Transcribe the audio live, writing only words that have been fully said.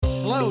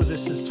Hello,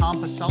 this is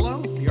Tom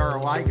Pacello, the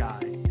ROI guy,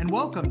 and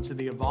welcome to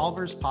the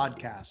Evolvers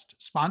podcast,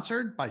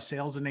 sponsored by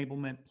sales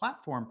enablement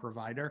platform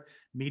provider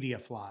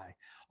Mediafly.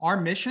 Our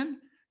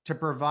mission: to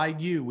provide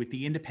you with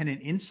the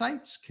independent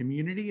insights,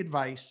 community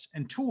advice,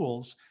 and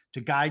tools to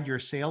guide your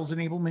sales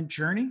enablement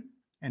journey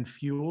and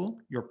fuel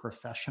your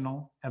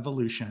professional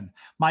evolution.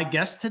 My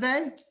guest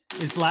today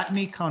is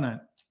Latany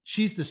Conant.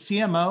 She's the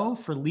CMO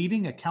for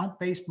leading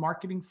account-based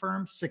marketing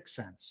firm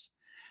 6sense.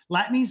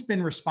 Latany's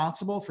been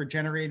responsible for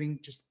generating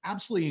just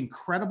absolutely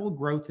incredible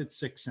growth at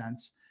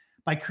 6sense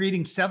by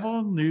creating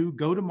several new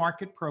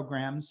go-to-market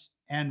programs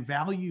and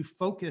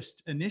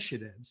value-focused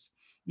initiatives,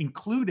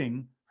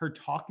 including her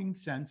Talking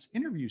Sense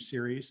interview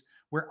series,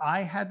 where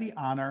I had the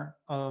honor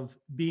of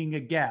being a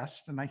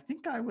guest. And I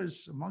think I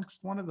was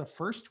amongst one of the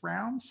first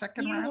rounds,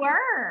 second round.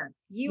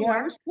 You were.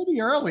 I was pretty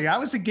early. I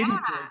was a guinea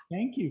pig.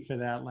 Thank you for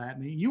that,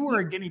 Latany. You were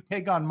a guinea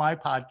pig on my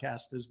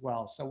podcast as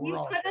well. So we're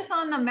all put us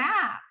on the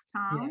map,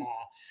 Tom. Yeah.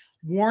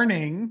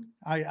 Warning,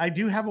 I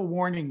do have a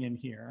warning in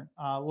here.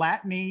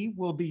 Latany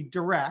will be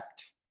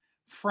direct,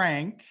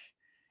 frank,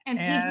 and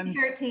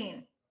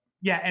PG-13.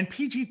 Yeah, and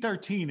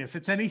PG-13 if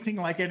it's anything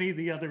like any of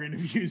the other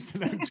interviews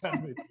that I've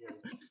done with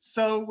you.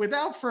 So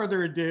without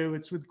further ado,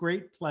 it's with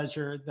great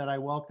pleasure that I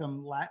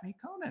welcome Latany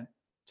Conant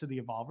to the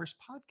Evolvers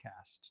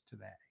podcast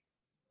today.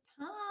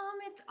 Tom,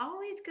 it's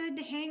always good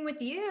to hang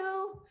with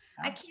you.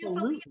 Absolutely. I can't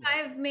believe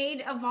I've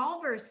made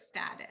Evolvers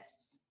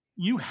status.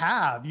 You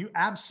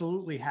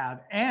absolutely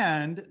have.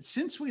 And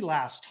since we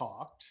last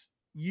talked,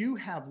 you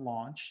have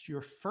launched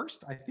your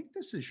first, I think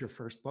this is your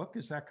first book.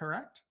 Is that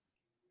correct?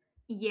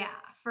 Yeah.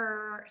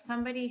 For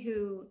somebody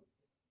who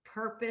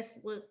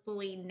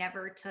purposefully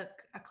never took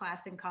a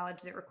class in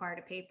college that required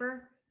a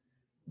paper,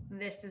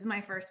 this is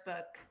my first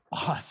book.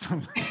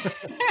 Awesome.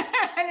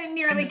 And it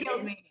nearly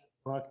killed me.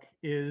 Book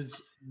is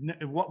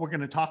what we're going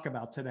to talk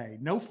about today.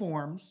 No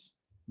forms,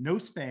 no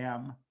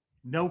spam,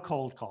 no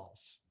cold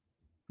calls.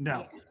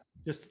 No,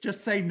 yes.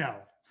 just say no.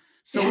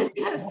 So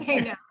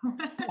say no.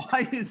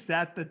 Why is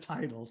that the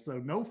title? So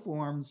no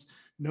forms,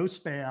 no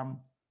spam,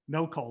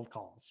 no cold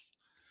calls.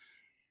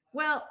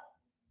 Well,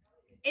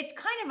 it's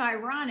kind of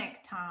ironic,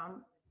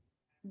 Tom,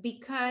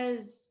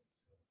 because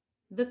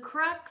the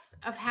crux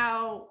of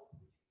how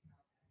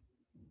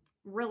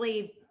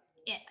really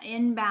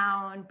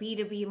inbound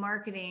B2B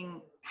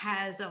marketing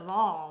has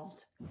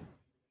evolved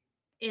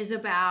is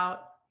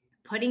about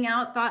putting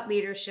out thought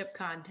leadership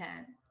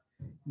content,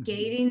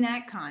 gating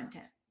that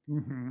content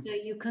so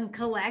you can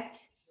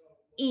collect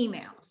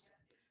emails,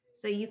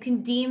 so you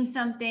can deem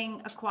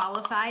something a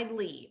qualified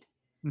lead,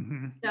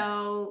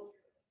 so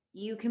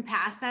you can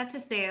pass that to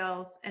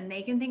sales and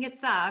they can think it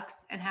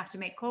sucks and have to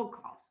make cold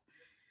calls.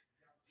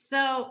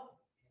 So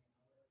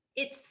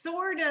it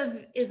sort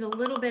of is a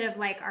little bit of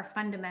like our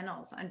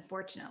fundamentals,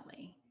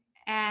 unfortunately.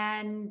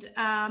 And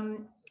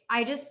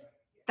I just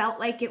felt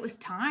like it was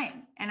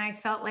time. And I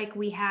felt like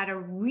we had a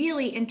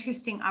really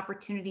interesting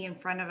opportunity in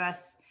front of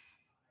us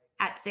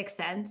at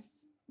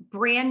 6sense,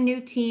 brand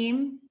new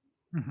team,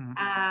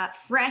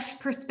 fresh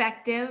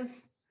perspective,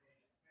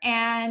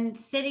 and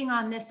sitting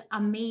on this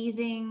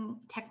amazing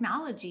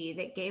technology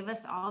that gave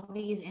us all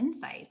these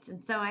insights.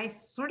 And so I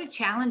sort of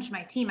challenged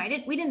my team.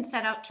 We didn't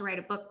set out to write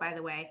a book, by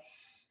the way.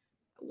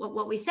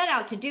 What we set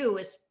out to do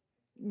was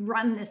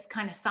run this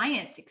kind of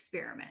science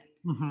experiment.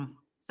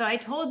 So I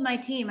told my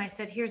team, I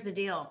said, here's the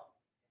deal.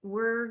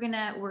 We're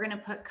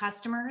gonna put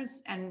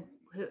customers and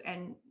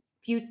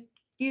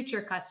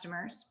future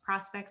customers,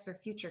 prospects or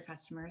future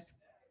customers,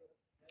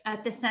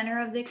 at the center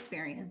of the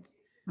experience.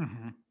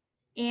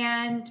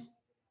 And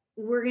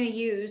we're going to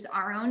use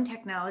our own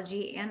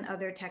technology and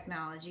other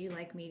technology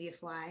like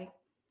Mediafly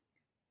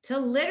to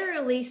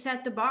literally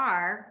set the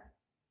bar.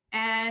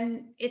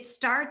 And it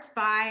starts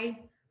by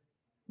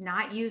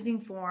not using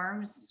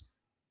forms,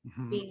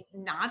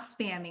 not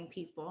spamming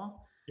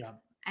people,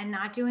 and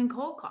not doing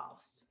cold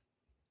calls.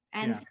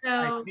 And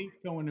so I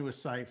hate going to a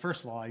site.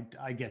 First of all,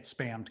 I get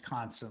spammed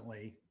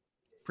constantly.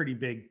 Pretty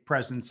big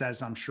presence,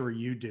 as I'm sure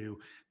you do.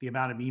 The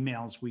amount of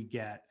emails we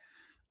get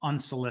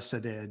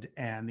unsolicited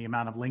and the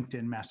amount of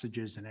LinkedIn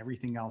messages and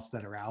everything else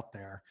that are out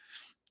there.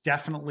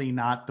 Definitely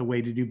not the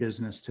way to do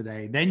business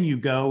today. Then you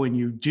go and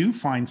you do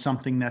find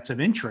something that's of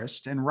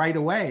interest, and right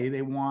away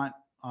they want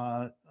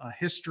a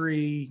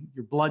history,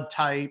 your blood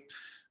type,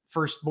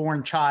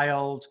 firstborn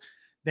child.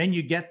 Then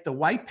you get the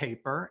white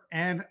paper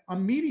and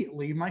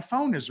immediately my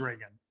phone is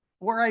ringing,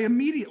 or I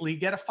immediately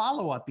get a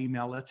follow-up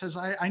email that says,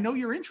 I know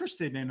you're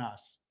interested in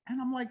us. And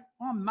I'm like,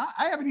 well, I'm not.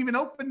 I haven't even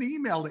opened the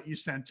email that you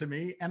sent to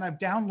me, and I've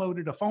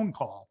downloaded a phone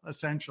call,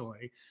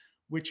 essentially,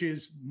 which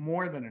is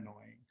more than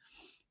annoying.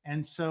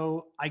 And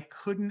so I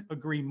couldn't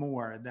agree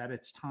more that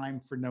it's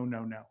time for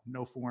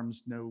no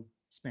forms, no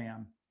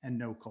spam, and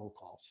no cold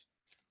calls.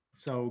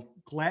 So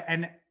glad.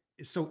 And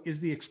so is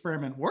the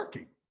experiment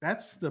working?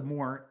 That's the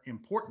more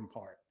important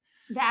part.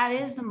 That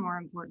is the more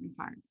important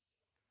part.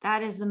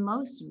 That is the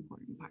most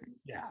important part.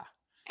 Yeah.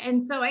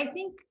 And so I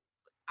think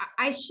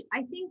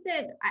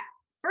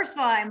first of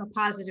all, I'm a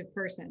positive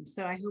person.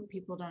 So I hope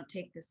people don't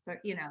take this, that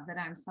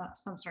I'm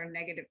some sort of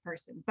negative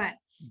person. But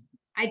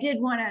I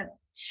did want to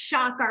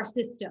shock our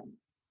system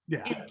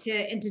Yeah.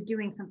 into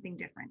doing something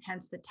different,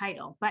 hence the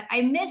title. But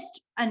I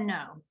missed a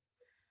no.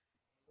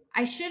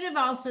 I should have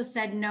also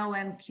said no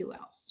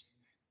MQLs.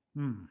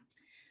 Hmm.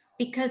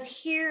 Because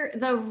here,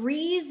 the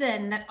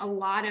reason that a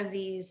lot of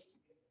this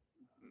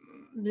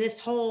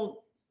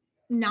whole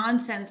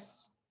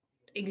nonsense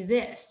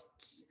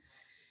exists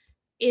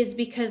is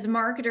because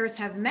marketers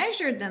have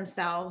measured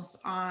themselves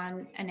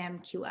on an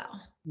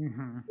MQL,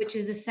 Mhm. which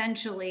is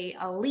essentially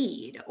a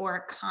lead or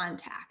a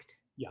contact.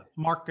 Yeah.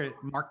 Market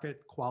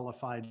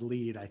qualified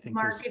lead, I think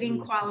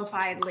Marketing is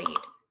qualified lead. Right.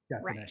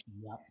 definition.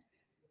 Yeah.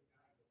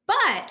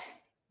 But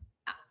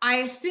I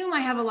assume I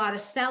have a lot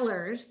of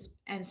sellers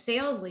and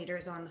sales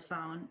leaders on the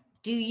phone.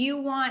 Do you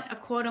want a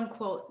quote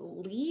unquote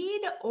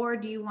lead or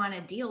do you want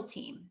a deal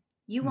team?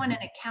 You want an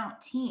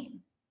account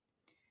team.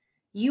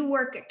 You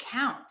work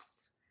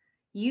accounts.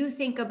 You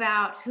think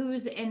about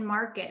who's in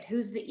market,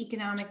 who's the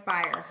economic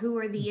buyer, who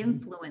are the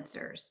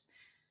influencers.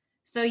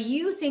 So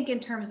you think in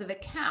terms of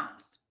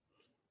accounts.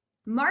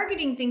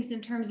 Marketing thinks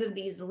in terms of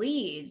these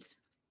leads.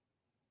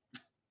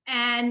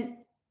 And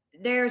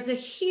there's a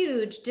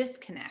huge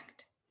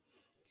disconnect.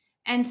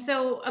 And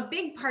so a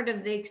big part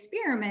of the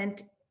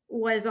experiment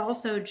was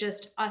also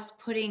just us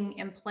putting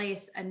in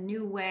place a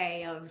new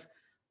way of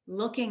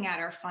looking at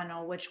our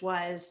funnel, which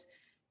was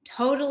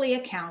totally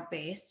account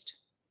based.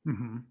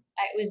 Mhm.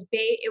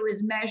 It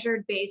was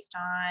measured based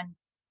on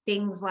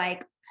things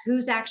like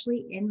who's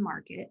actually in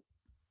market.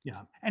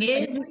 Yeah. And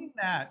Is explain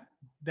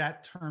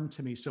that term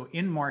to me. So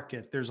in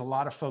market, there's a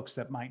lot of folks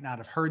that might not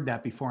have heard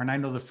that before. And I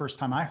know the first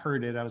time I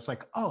heard it, I was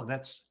like, oh,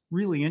 that's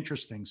really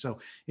interesting. So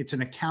it's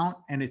an account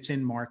and it's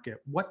in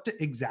market.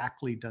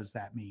 Exactly does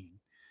that mean?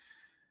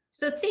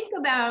 so think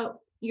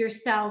about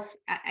yourself.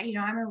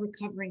 I'm a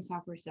recovering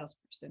software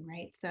salesperson,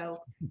 right?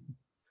 So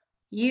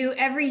you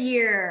every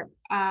year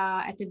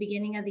at the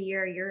beginning of the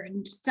year, your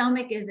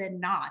stomach is in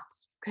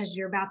knots because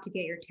you're about to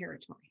get your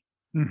territory.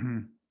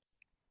 Mhm.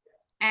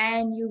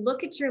 And you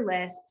look at your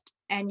list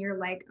and you're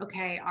like,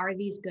 okay, are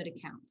these good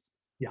accounts?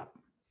 Yeah.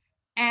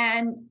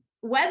 And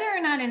whether or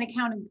not an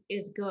account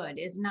is good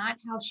is not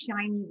how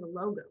shiny the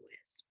logo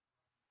is.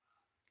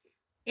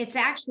 It's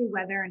actually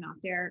whether or not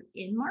they're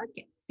in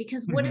market.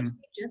 Because what if Mhm.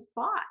 they just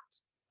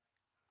bought?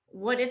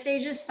 What if they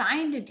just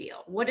signed a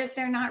deal? What if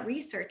they're not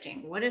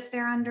researching? What if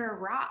they're under a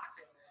rock?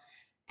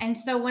 And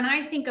so when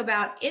I think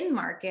about in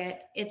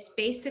market, it's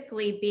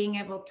basically being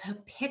able to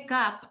pick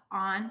up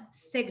on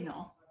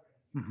signal,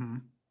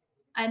 Mhm.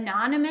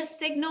 anonymous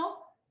signal,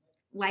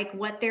 like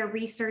what they're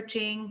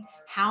researching,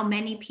 how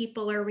many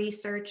people are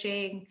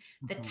researching,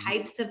 the Mhm.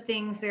 types of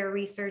things they're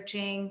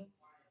researching,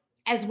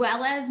 as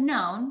well as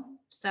known.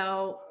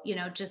 So,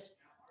 just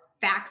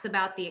facts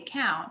about the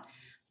account,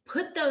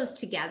 put those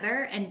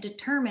together and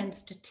determine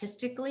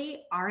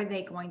statistically, are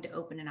they going to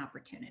open an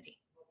opportunity?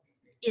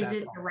 Is That's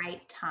it the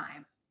right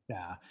time?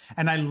 Yeah.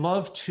 And I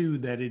love too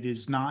that it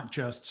is not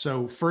just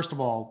so first of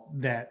all,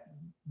 that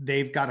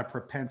they've got a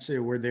propensity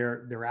where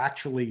they're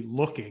actually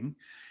looking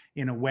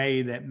in a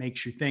way that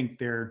makes you think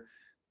their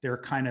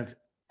kind of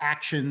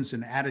actions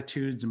and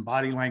attitudes and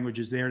body language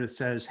is there that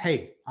says,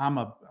 hey,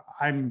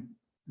 I'm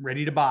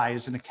ready to buy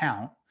as an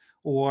account,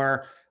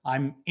 or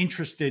I'm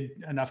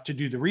interested enough to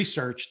do the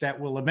research that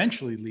will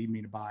eventually lead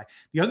me to buy.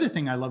 The other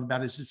thing I love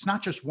about it is it's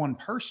not just one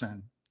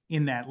person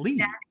in that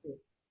lead,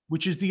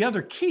 which is the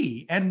other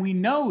key. And we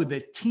know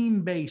that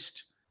team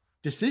based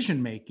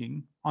decision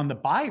making on the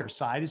buyer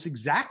side is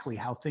exactly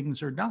how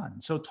things are done.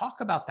 So,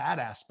 talk about that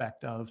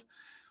aspect of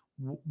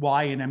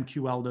why an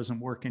MQL doesn't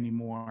work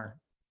anymore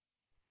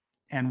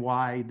and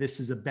why this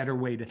is a better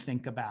way to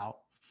think about.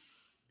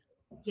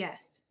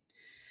 Yes.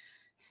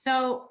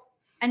 So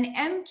an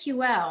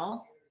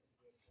MQL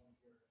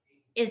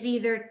is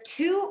either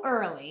too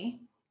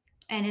early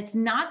and it's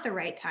not the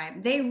right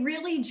time. They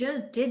really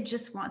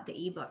just want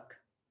the ebook,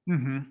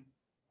 Mm-hmm.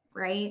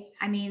 right?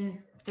 I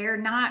mean, they're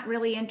not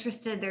really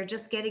interested. They're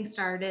just getting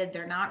started.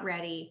 They're not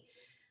ready.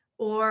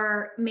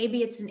 Or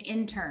maybe it's an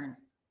intern.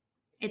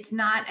 It's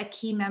not a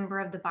key member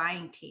of the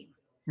buying team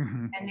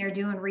Mm-hmm. and they're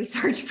doing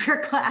research for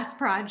a class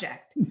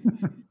project,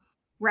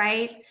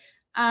 right?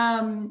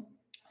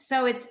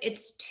 So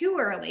it's too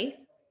early.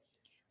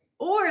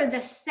 Or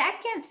the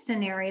second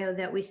scenario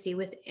that we see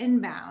with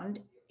inbound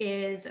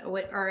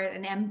or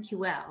an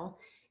MQL,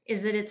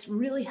 is that it's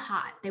really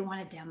hot. They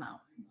want a demo.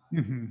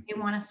 Mm-hmm. They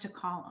want us to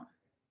call them.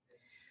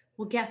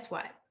 Well, guess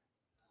what?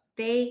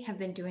 They have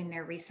been doing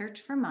their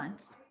research for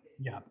months.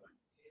 Yeah.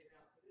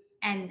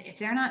 And if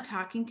they're not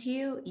talking to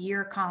you,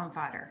 you're column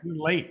fodder. Too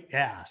late.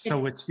 Yeah.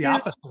 So it's the too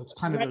opposite. It's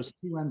kind of late. those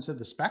two ends of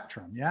the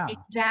spectrum. Yeah.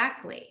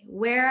 Exactly.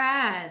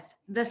 Whereas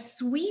the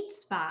sweet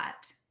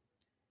spot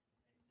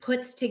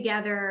puts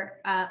together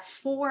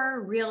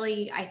 4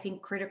 really, I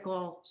think,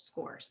 critical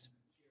scores.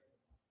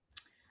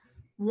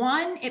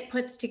 One, it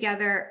puts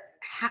together,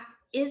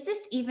 is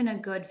this even a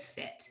good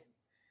fit?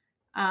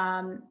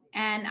 And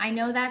I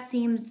know that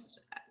seems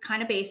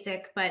kind of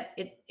basic, but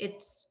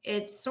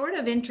it's sort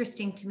of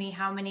interesting to me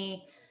how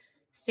many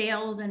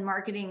sales and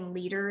marketing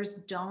leaders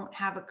don't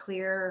have a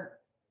clear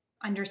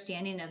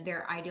understanding of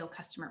their ideal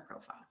customer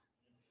profile.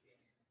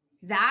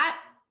 That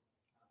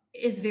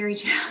is very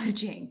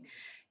challenging.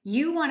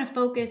 You want to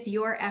focus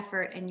your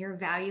effort and your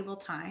valuable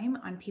time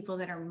on people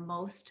that are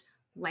most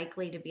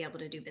likely to be able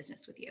to do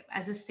business with you.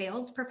 As a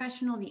sales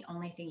professional, the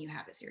only thing you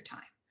have is your time.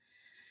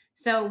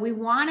 So we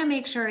want to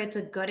make sure it's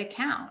a good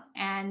account.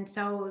 And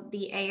so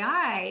the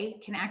AI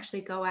can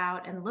actually go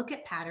out and look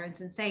at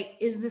patterns and say,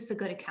 is this a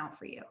good account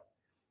for you?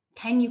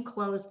 Can you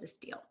close this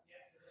deal?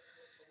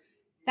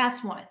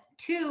 That's one.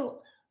 Two,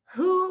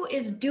 who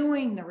is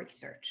doing the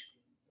research?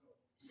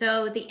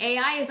 So the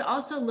AI is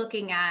also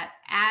looking at,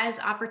 as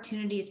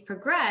opportunities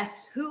progress,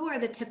 who are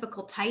the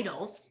typical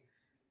titles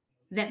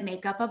that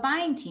make up a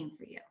buying team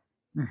for you?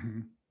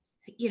 Mhm.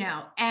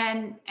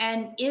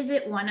 And is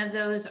it one of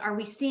those, are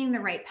we seeing the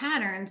right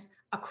patterns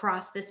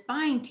across this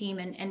buying team,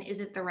 and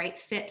is it the right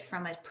fit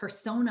from a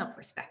persona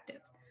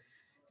perspective?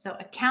 So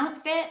account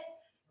fit,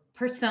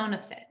 persona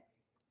fit.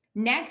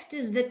 Next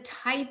is the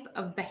type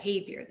of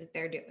behavior that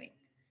they're doing.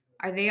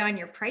 Are they on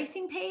your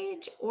pricing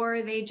page, or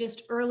are they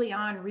just early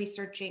on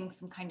researching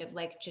some kind of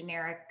like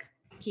generic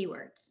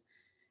keywords?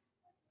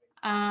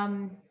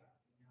 And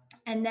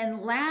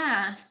then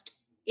last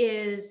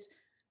is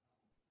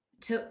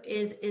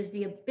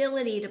the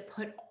ability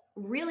to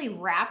really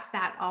wrap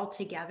that all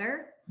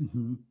together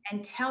Mhm.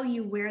 and tell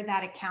you where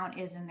that account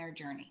is in their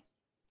journey.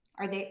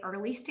 Are they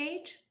early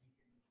stage?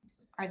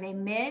 Are they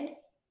mid?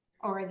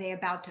 Or are they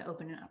about to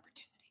open an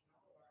opportunity?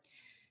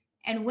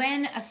 And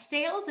when a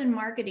sales and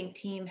marketing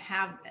team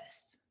have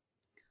this,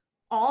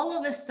 all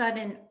of a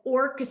sudden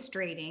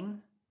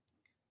orchestrating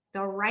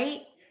the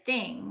right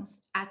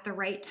things at the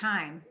right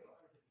time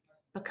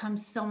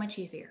becomes so much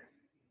easier.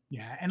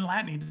 Yeah, and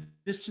Latney,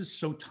 this is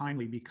so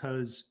timely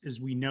because,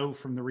 as we know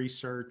from the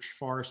research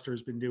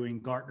Forrester's been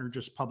doing, Gartner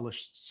just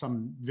published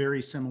some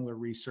very similar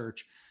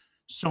research.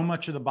 So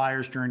much of the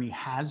buyer's journey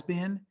has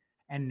been,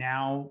 and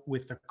now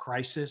with the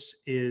crisis,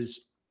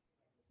 is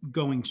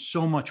going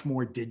so much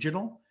more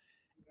digital.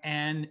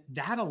 And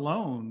that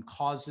alone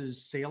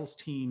causes sales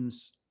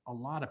teams a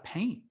lot of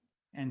pain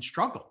and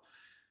struggle,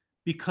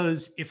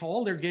 because if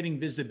all they're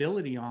getting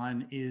visibility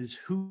on is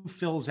who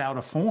fills out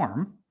a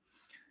form,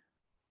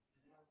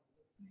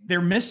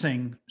 they're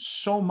missing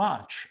so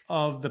much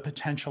of the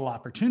potential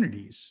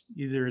opportunities.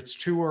 Either it's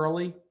too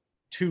early,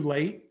 too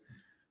late,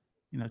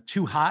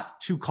 too hot,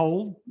 too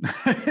cold,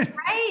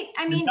 Right.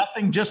 I mean,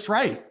 nothing just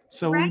right.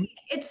 So right.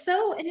 It's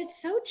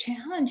so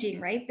challenging,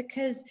 right?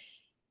 Because,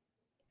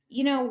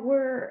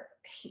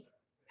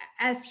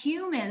 as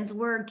humans,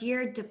 we're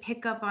geared to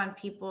pick up on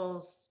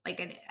people's,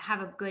 like,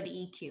 have a good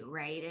EQ,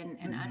 right? And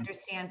Mhm.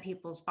 understand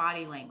people's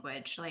body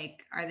language.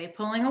 Like, are they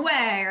pulling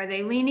away? Are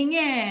they leaning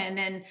in?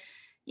 And,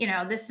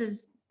 this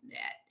is,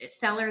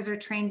 sellers are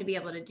trained to be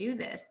able to do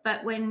this.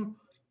 But when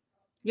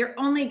you're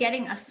only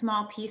getting a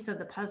small piece of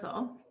the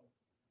puzzle,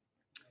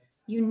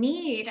 you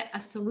need a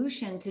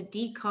solution to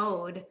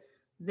decode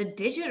the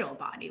digital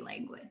body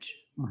language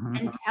Mhm.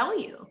 and tell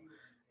you.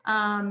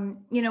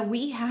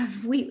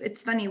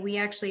 It's funny, we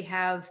actually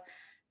have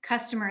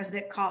customers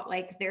that call,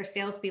 like, their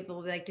salespeople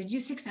will be like, did you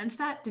sixth sense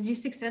that? Did you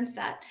sixth sense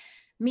that?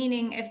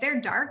 Meaning, if they're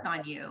dark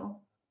on you,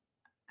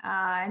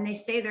 and they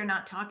say they're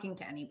not talking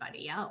to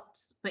anybody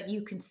else, but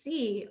you can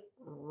see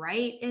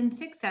right in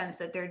sixth sense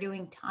that they're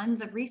doing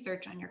tons of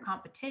research on your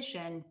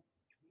competition,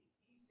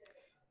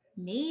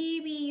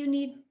 maybe you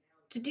need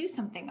to do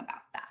something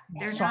about that.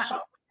 They're So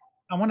not.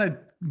 I want to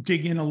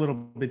dig in a little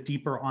bit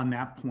deeper on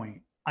that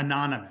point.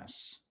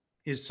 Anonymous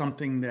is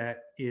something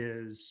that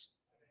is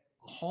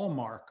a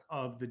hallmark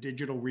of the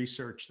digital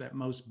research that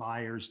most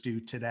buyers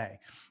do today.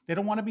 They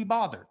don't want to be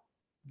bothered.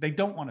 They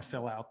don't want to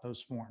fill out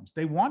those forms.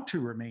 They want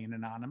to remain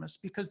anonymous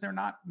because they're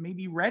not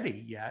maybe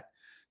ready yet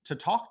to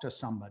talk to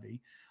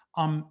somebody.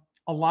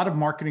 A lot of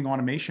marketing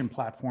automation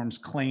platforms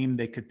claim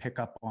they could pick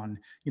up on,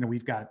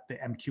 we've got the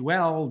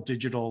MQL,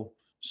 digital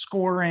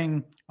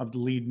scoring of the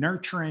lead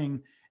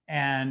nurturing,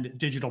 and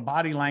digital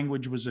body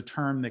language was a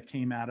term that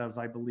came out of,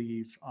 I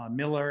believe,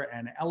 Miller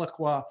and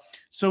Eloqua.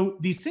 So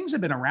these things have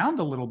been around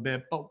a little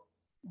bit, but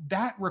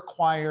that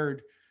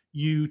required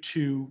you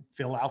to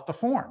fill out the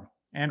form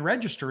and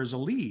register as a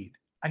lead.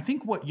 I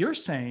think what you're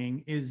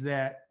saying is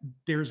that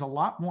there's a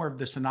lot more of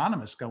this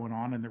anonymous going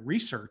on, and the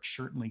research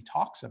certainly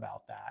talks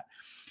about that.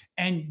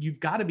 And you've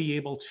got to be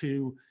able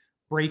to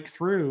break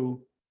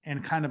through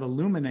and kind of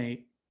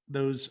illuminate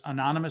those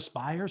anonymous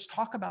buyers.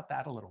 Talk about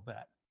that a little bit.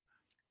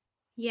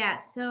 Yeah.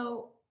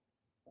 So,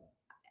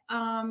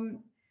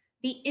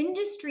 the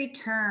industry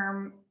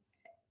term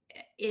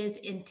is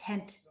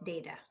intent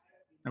data.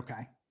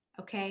 Okay.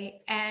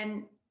 Okay.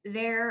 And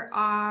there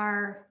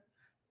are,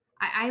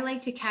 I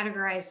like to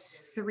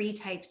categorize three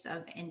types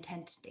of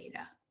intent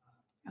data.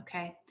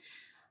 Okay.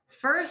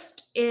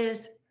 First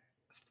is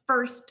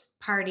first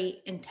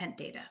party intent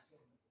data.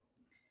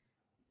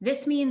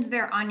 This means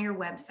they're on your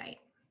website.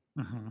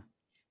 Mm-hmm.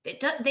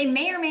 They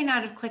may or may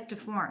not have clicked a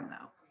form,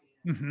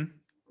 though. Mm-hmm.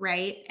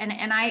 Right. And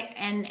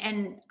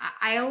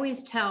I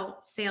always tell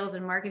sales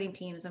and marketing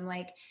teams, I'm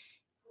like,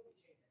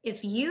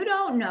 if you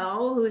don't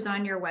know who's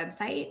on your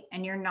website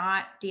and you're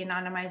not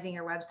de-anonymizing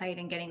your website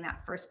and getting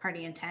that first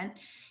party intent,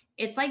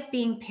 it's like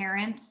being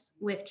parents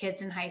with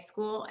kids in high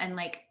school and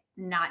like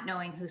not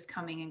knowing who's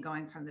coming and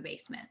going from the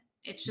basement.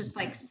 It's just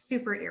like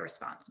super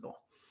irresponsible.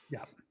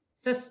 Yeah.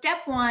 So step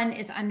one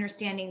is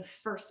understanding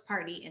first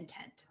party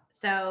intent.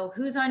 So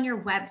who's on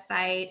your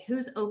website,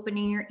 who's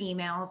opening your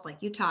emails,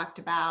 like you talked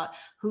about,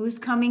 who's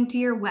coming to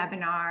your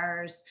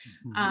webinars.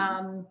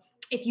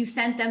 If you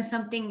sent them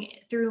something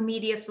through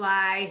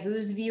MediaFly,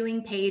 who's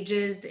viewing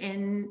pages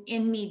in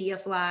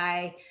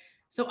MediaFly.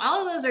 So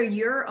all of those are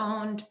your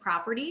owned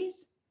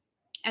properties,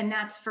 and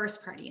that's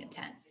first party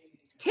intent.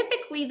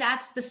 Typically,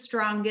 that's the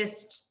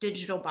strongest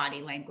digital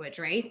body language,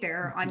 right?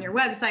 They're on your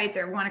website,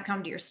 they want to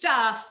come to your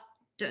stuff.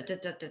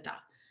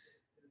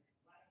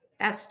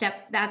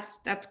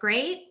 That's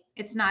great.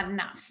 It's not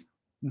enough.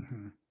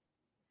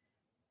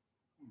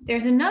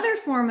 There's another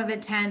form of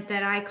intent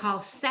that I call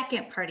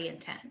second party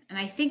intent. And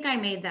I think I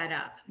made that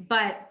up,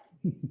 but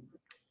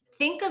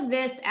think of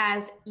this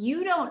as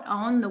you don't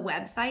own the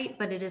website,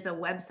 but it is a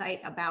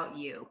website about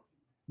you.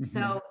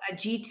 So a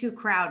G2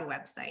 Crowd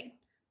website,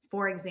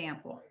 for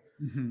example,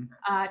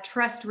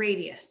 Trust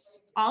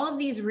Radius, all of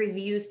these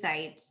review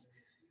sites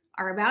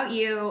are about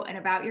you and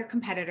about your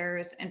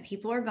competitors, and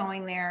people are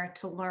going there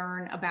to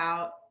learn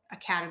about a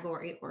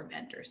category or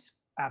vendors.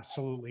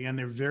 Absolutely. And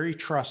they're very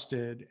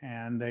trusted,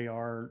 and they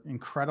are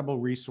incredible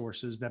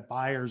resources that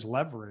buyers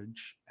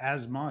leverage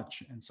as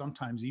much and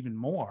sometimes even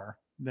more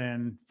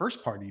than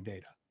first party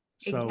data.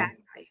 So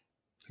Exactly.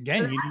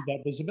 again, So you need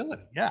that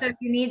visibility. Yeah. So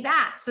you need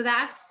that. So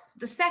that's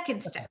the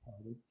second step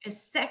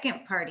is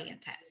second party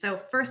intent. So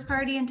first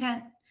party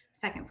intent,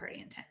 second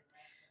party intent.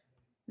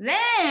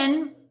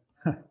 Then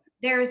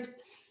there's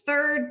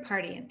third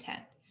party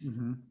intent.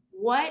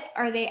 What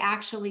are they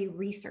actually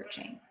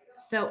researching?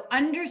 So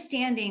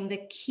understanding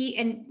the key,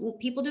 and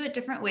people do it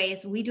different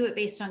ways. We do it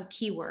based on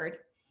keyword.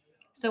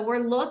 So we're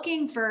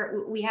looking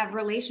for, we have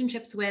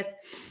relationships with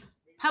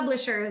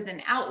publishers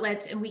and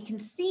outlets, and we can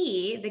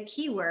see the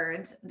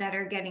keywords that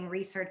are getting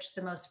researched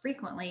the most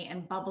frequently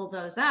and bubble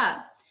those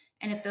up.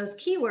 And if those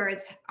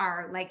keywords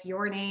are like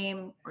your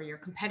name or your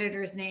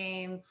competitor's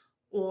name,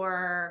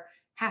 or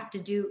have to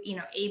do,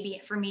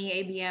 for me,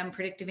 ABM,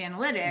 predictive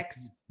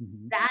analytics,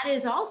 that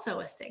is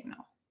also a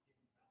signal.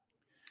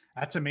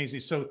 That's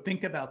amazing. So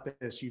think about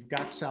this. You've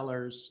got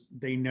sellers,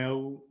 they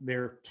know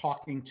they're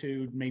talking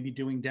to, maybe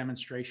doing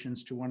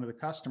demonstrations to one of the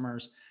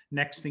customers.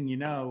 Next thing you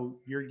know,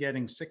 you're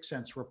getting 6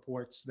 Sense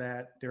reports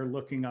that they're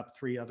looking up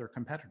 3 other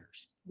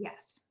competitors.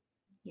 Yes.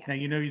 Now,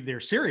 they're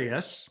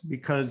serious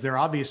because they're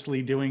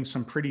obviously doing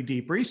some pretty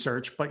deep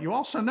research, but you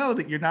also know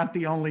that you're not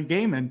the only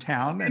game in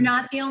town. You're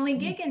not the only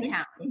gig in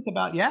town. Think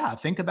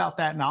about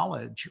that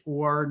knowledge,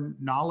 or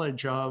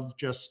knowledge of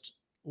just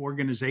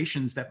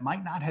organizations that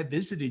might not have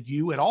visited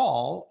you at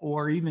all,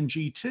 or even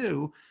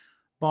G2,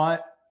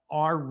 but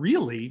are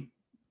really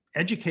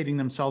educating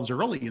themselves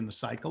early in the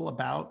cycle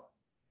about,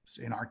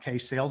 in our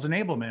case, sales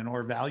enablement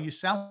or value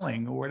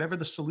selling, or whatever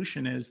the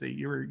solution is that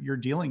you're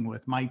dealing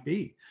with might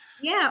be.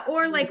 Yeah.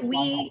 Or like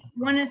one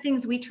of the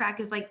things we track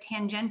is like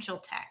tangential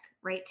tech,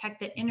 right? Tech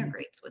that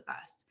integrates with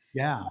us.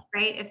 Yeah.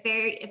 Right.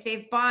 If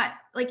they've bought,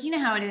 like,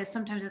 how it is,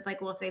 sometimes it's like,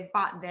 well, if they've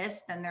bought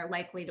this, then they're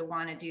likely to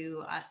want to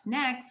do us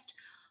next.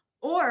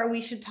 Or we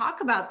should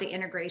talk about the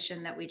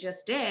integration that we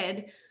just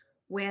did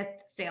with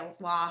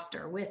SalesLoft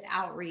or with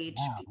Outreach,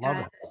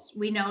 because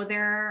we know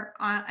they're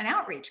an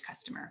Outreach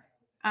customer.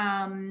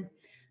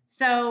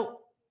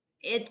 So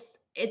it's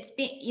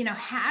been,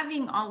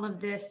 having all of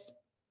this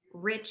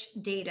rich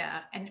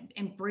data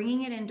and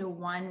bringing it into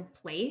one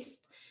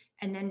place,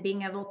 and then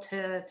being able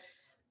to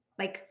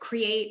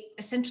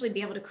essentially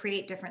be able to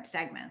create different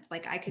segments.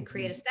 Like I could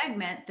create a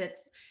segment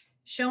that's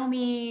show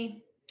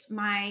me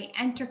my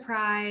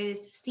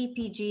enterprise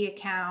CPG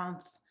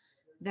accounts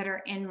that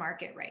are in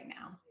market right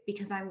now,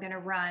 because I'm going to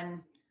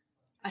run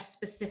a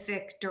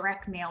specific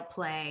direct mail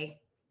play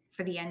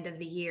for the end of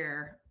the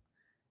year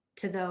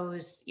to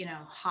those,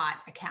 hot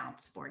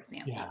accounts, for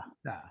example.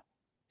 Yeah.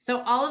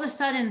 So all of a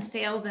sudden,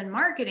 sales and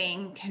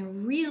marketing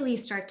can really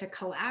start to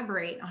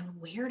collaborate on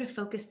where to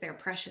focus their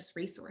precious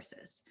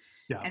resources.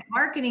 Yeah. And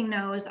marketing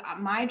knows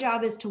my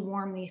job is to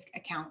warm these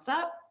accounts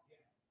up.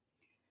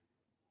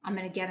 I'm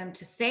going to get them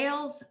to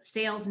sales.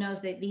 Sales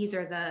knows that these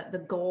are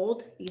the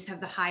gold. These have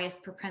the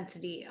highest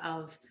propensity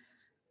of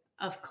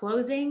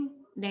closing.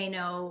 They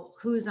know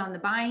who's on the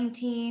buying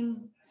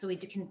team, so we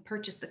can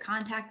purchase the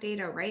contact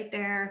data right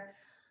there.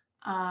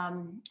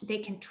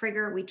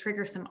 We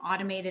trigger some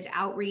automated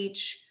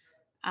outreach.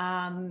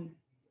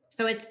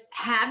 So it's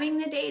having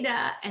the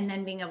data and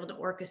then being able to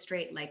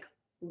orchestrate like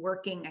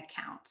working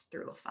accounts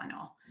through a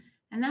funnel.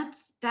 And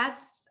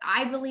that's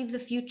I believe the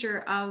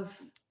future of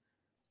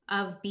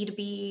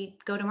B2B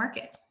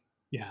go-to-market.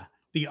 Yeah.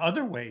 The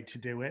other way to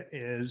do it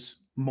is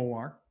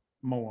more.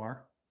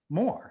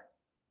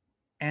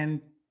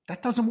 And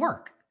that doesn't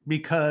work,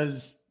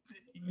 because,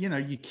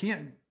 you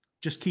can't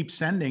just keep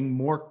sending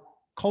more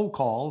cold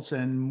calls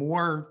and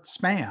more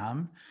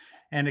spam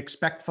and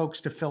expect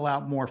folks to fill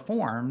out more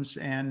forms.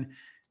 And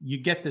you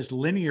get this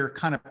linear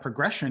kind of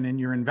progression in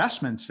your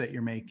investments that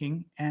you're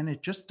making, and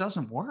it just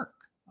doesn't work.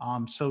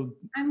 So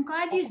I'm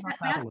glad talk you said about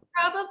that a that's little bit.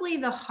 probably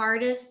the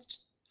hardest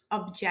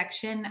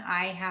objection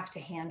I have to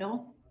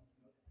handle,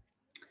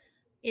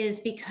 is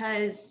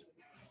because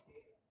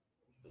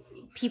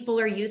people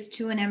are used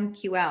to an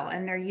MQL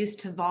and they're used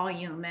to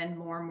volume and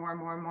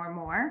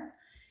more.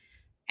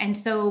 And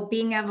so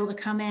being able to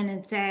come in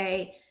and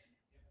say,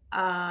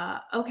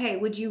 okay,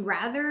 would you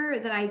rather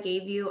that I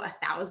gave you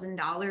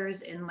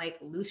 $1,000 in like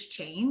loose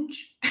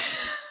change?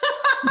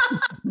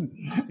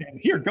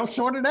 Here, go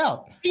sort it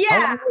out. How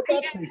Yeah, long would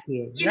that take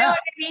you? you know Yeah. what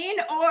I mean?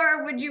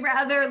 Or would you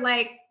rather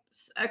like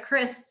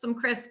some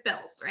crisp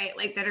bills, right?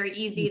 Like that are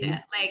easy to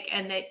Mhm. like,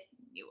 and that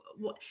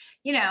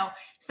you know.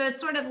 So it's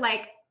sort of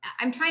like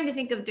I'm trying to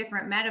think of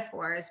different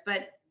metaphors,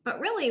 but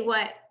really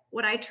what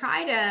I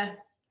try to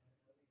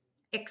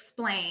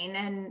explain,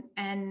 and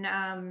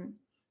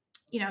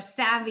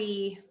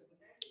savvy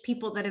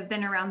people that have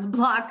been around the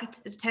block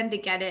tend to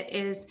get it,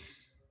 is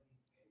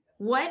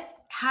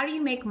how do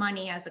you make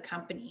money as a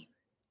company,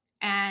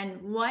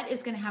 and what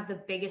is going to have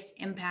the biggest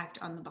impact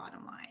on the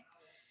bottom line.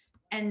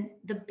 And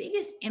the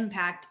biggest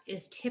impact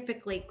is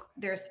typically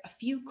there's a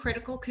few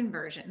critical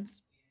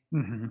conversions,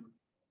 Mhm.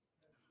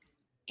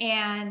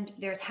 and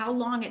there's how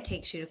long it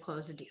takes you to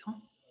close a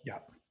deal, Yeah.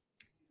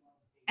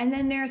 and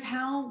then there's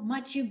how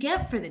much you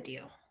get for the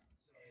deal.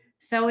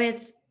 So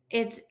it's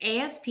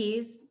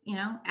ASPs,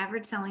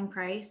 average selling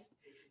price,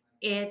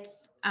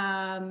 it's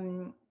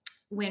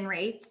win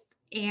rates,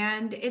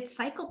 and it's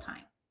cycle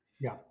time.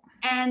 Yeah.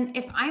 And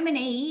if I'm an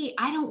AE,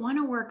 I don't want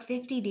to work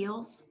 50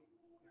 deals.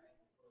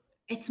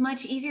 It's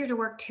much easier to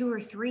work 2 or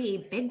 3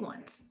 big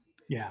ones.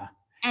 Yeah.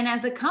 And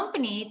as a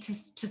company, to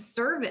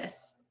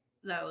service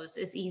those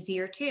is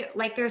easier too.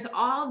 Like there's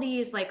all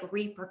these like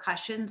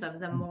repercussions of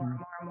the more Mhm. and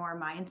more and more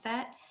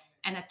mindset,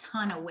 and a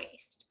ton of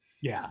waste.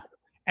 Yeah.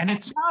 And And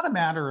it's not a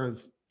matter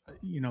of,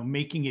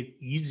 making it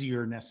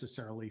easier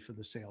necessarily for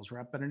the sales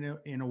rep, but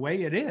in a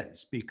way it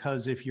is,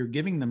 because if you're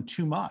giving them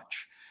too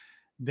much,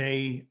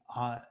 they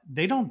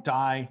don't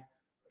die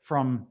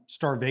from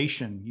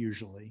starvation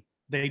usually.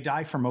 They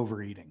die from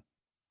overeating.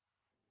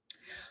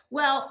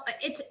 well,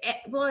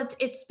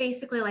 it's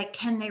basically like,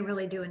 can they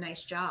really do a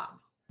nice job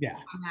Yeah.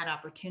 on that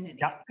opportunity?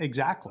 Yeah,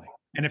 exactly.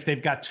 And if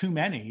they've got too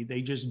many,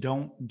 they just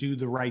don't do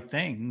the right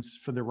things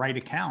for the right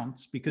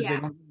accounts because they Yeah.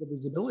 don't have the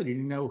visibility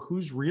to know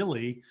who's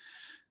really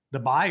the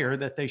buyer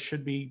that they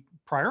should be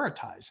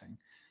prioritizing,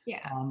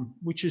 Yeah.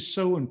 which is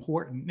so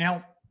important.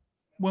 Now,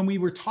 when we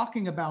were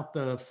talking about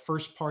the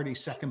first party,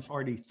 second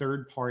party,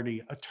 third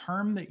party, a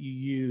term that you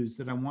use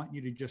that I want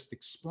you to just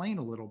explain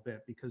a little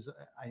bit, because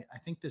I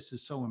think this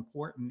is so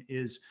important,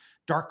 is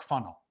dark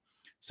funnel.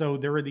 So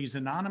there are these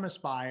anonymous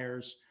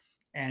buyers,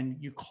 and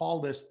you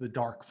call this the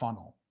dark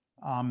funnel.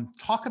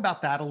 Talk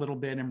about that a little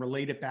bit and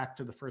relate it back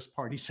to the first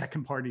party,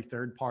 second party,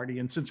 third party.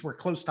 And since we're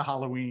close to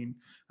Halloween,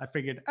 I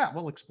figured,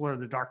 we'll explore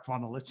the dark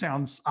funnel. It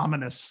sounds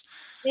ominous.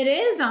 It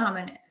is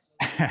ominous.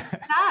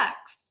 It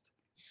sucks.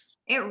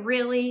 It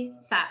really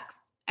sucks.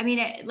 I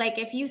mean, like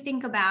if you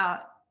think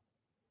about,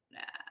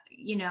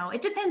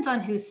 it depends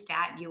on whose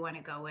stat you want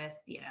to go with.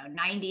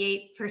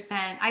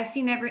 98%. I've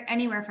seen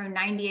anywhere from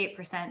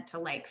 98% to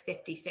like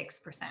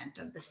 56%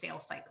 of the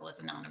sales cycle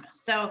is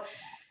anonymous. So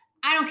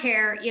I don't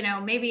care,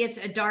 maybe it's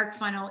a dark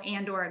funnel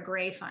and or a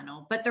gray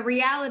funnel, but the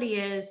reality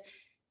is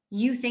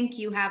you think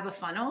you have a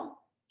funnel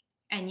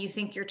and you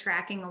think you're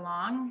tracking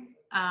along.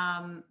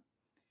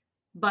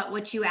 But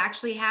what you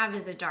actually have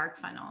is a dark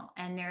funnel,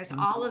 and there's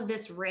all of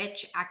this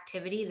rich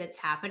activity that's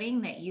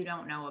happening that you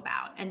don't know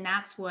about. And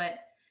that's what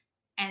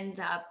ends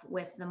up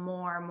with the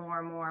more.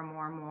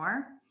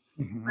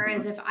 Mhm.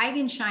 Whereas if I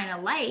can shine a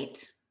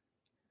light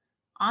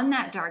on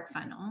that dark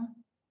funnel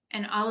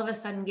and all of a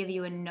sudden give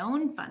you a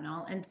known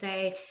funnel and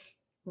say,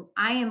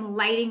 I am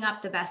lighting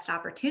up the best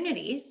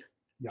opportunities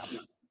Yeah.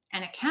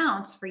 and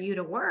accounts for you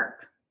to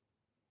work,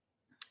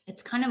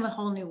 it's kind of a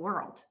whole new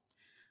world.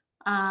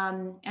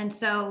 And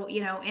so,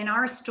 in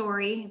our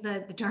story,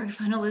 the dark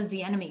funnel is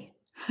the enemy.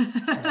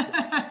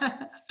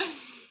 I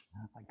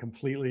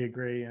completely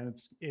agree. And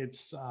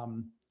it's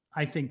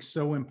I think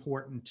so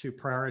important to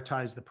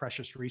prioritize the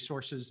precious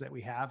resources that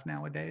we have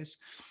nowadays.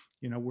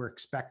 We're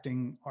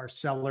expecting our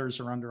sellers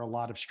are under a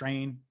lot of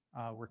strain.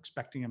 We're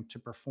expecting them to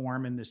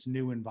perform in this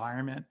new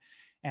environment.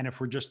 And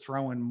if we're just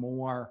throwing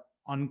more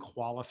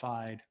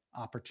unqualified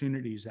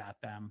opportunities at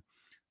them,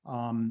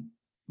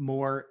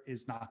 more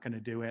is not going to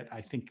do it. I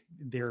think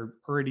they're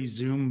already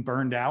Zoom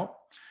burned out.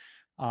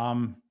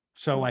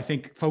 So I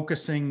think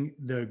focusing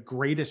the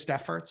greatest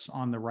efforts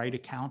on the right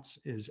accounts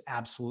is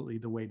absolutely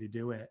the way to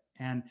do it.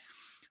 And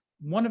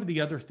one of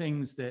the other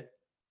things that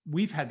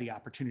we've had the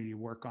opportunity to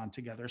work on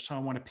together, so I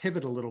want to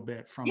pivot a little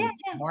bit Yeah,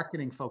 from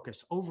marketing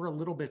focus over a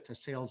little bit to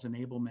sales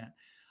enablement.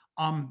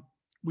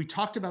 We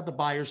talked about the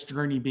buyer's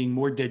journey being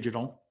more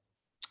digital.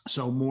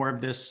 So more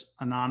of this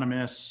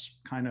anonymous,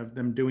 kind of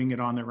them doing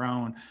it on their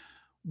own.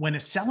 When a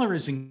seller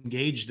is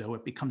engaged, though,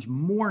 it becomes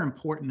more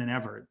important than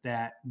ever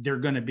that they're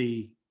going to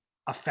be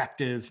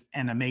effective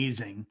and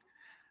amazing,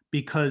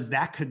 because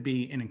that could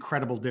be an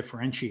incredible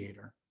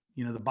differentiator.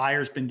 You know, the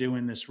buyer's been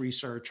doing this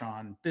research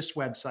on this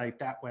website,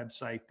 that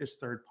website, this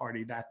third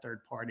party, that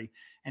third party,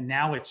 and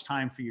now it's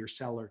time for your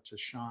seller to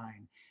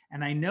shine.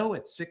 And I know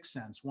at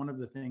 6sense, one of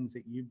the things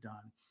that you've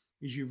done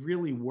is you've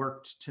really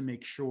worked to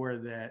make sure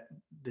that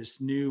this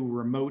new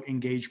remote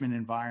engagement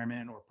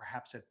environment, or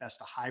perhaps at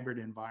best a hybrid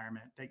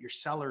environment, that your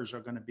sellers are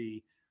going to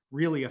be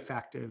really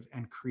effective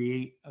and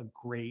create a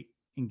great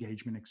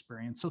engagement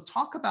experience. So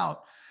talk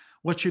about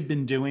what you've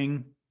been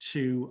doing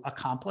to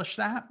accomplish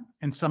that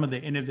and some of the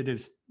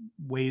innovative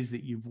ways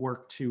that you've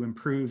worked to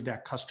improve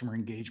that customer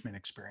engagement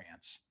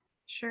experience.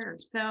 Sure.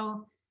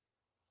 So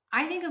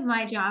I think of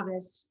my job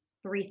as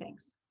three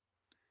things.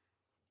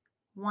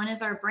 One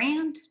is our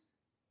brand,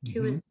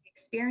 two is Mhm. the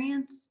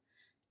experience,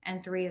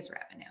 and three is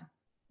revenue.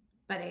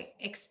 But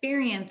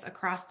experience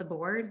across the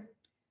board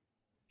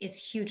is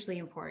hugely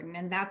important.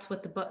 And that's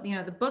what the book,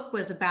 the book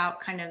was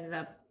about, kind of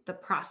the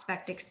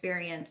prospect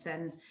experience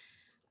and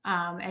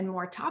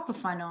more top of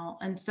funnel.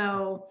 And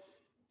so,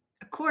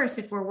 of course,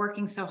 if we're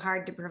working so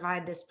hard to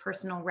provide this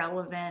personal,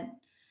 relevant,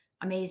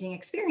 amazing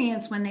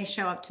experience when they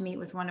show up to meet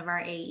with one of our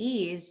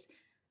AEs,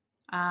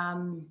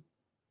 um,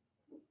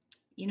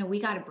 we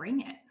got to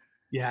bring it.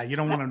 Yeah, you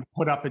don't want to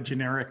put up a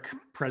generic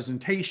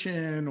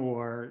presentation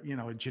or, a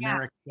Yeah.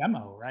 generic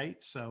demo,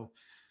 right? So,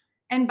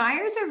 And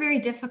buyers are very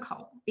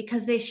difficult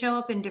because they show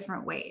up in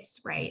different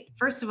ways, right?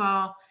 First of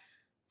all,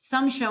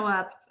 some show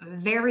up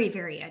very,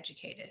 very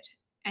educated.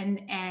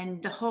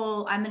 And the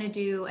whole, I'm going to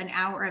do an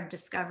hour of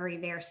discovery,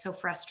 they're so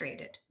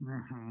frustrated.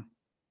 mhm.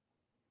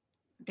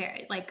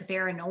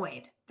 They're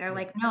annoyed. They're Yeah.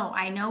 like, no,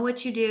 I know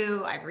what you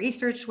do. I've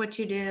researched what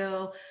you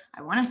do.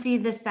 I want to see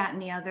this, that,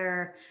 and the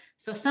other.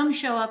 So some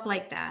show up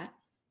like that.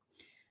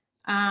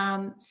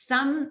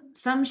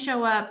 Some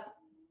show up,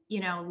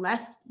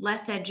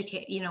 less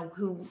educated,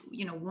 who,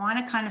 want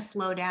to kind of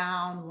slow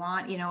down,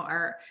 want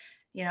to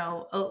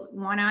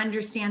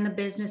understand the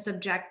business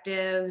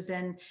objectives.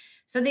 And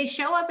so they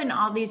show up in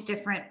all these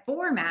different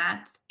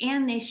formats,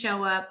 and they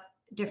show up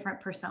different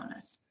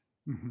personas.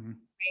 Mhm.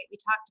 Right? We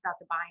talked about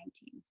the buying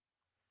team.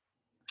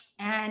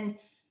 And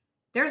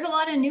there's a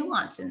lot of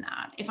nuance in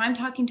that. If I'm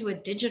talking to a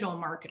digital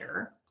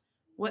marketer,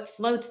 what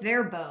floats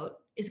their boat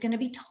is going to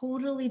be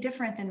totally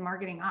different than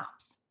marketing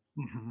ops.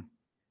 Mhm.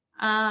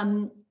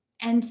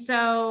 And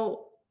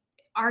so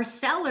our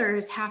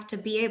sellers have to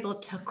be able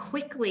to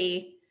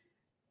quickly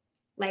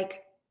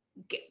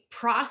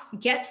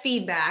get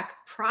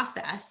feedback,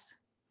 process,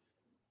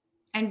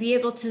 and be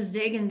able to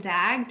zig and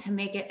zag to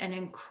make it an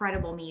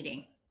incredible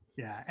meeting.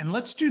 Yeah. And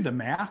let's do the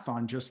math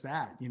on just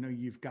that.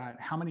 You've got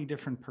how many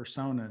different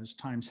personas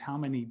times how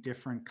many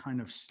different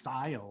kind of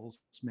styles,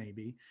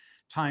 maybe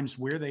times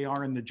where they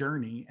are in the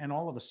journey. And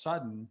all of a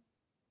sudden,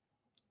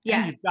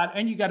 Yeah.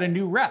 and you got a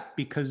new rep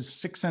because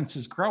 6sense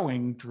is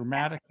growing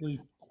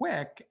dramatically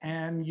quick,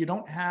 and you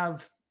don't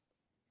have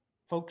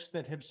folks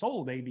that have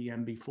sold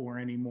ABM before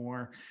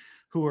anymore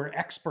who are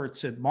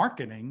experts at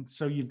marketing.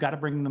 So you've got to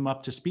bring them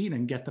up to speed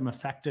and get them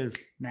effective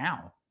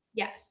now.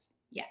 Yes.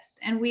 Yes.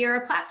 And we are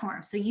a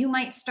platform. So you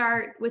might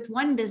start with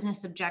one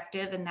business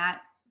objective, and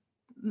that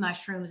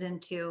mushrooms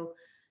into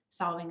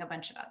solving a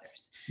bunch of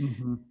others.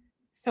 Mhm.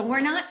 So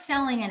we're not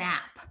selling an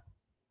app.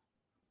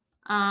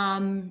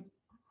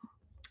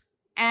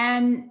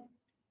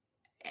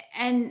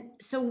 And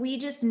so we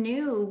just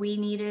knew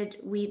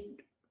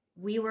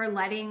we were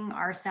letting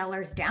our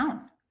sellers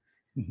down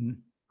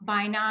Mhm.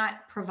 by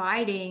not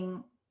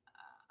providing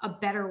a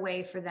better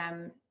way for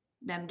them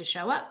to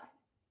show up.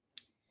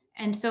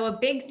 And so a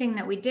big thing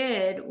that we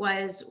did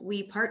was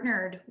we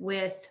partnered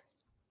with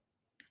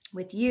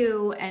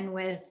you and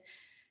with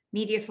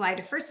Mediafly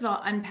to, first of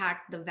all,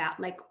 unpack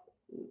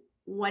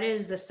what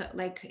is this,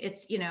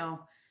 it's,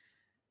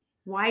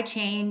 why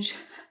change?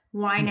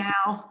 Why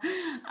now?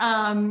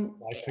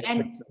 Why 6 And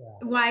Sense?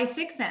 Yeah. why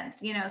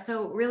 6sense?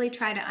 So really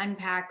try to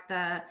unpack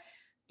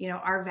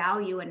our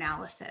value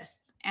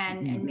analysis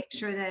and Mhm. make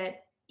sure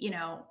that,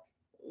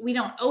 we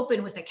don't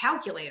open with a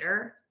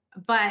calculator,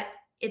 but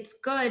it's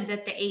good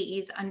that the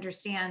AEs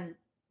understand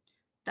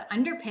the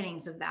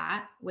underpinnings of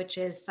that, which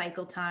is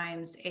cycle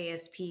times,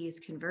 ASPs,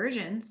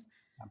 conversions,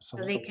 so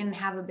they Absolutely. can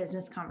have a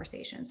business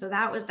conversation. So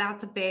was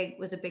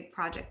a big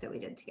project that we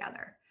did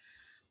together.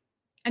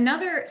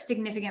 Another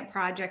significant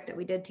project that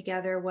we did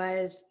together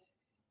was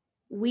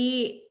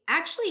we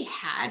actually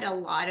had a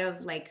lot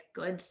of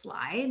good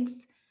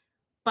slides,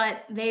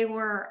 but they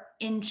were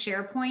in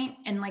SharePoint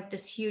and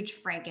this huge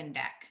Franken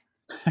deck.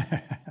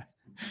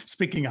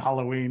 Speaking of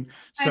Halloween,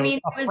 I so mean,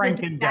 a it was a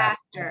Franken deck.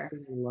 disaster.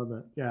 Absolutely love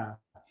it. Yeah.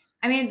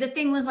 I mean, the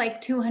thing was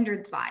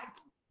 200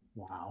 slides.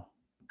 Wow.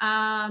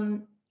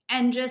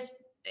 And just,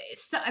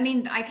 so, I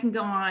mean, I can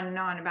go on and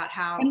on about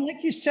how. And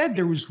like you said,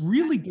 there was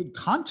really good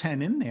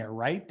content in there,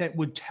 right? That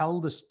would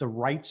tell us the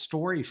right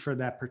story for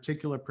that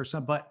particular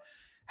person. But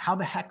how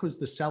the heck was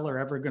the seller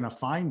ever going to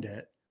find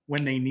it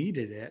when they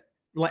needed it?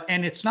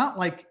 And it's not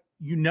like,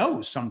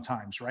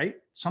 sometimes, right?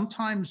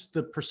 Sometimes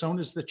the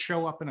personas that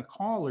show up in a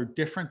call are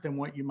different than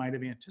what you might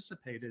have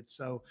anticipated.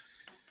 So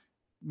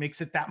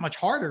makes it that much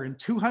harder. And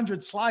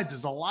 200 slides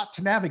is a lot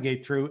to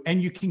navigate through.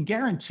 And you can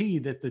guarantee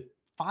that the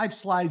 5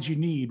 slides you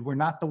need were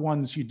not the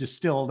ones you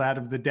distilled out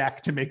of the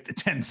deck to make the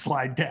 10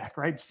 slide deck,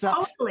 right?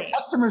 So Totally.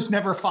 customers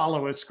never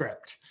follow a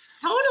script.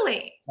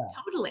 Totally. Yeah.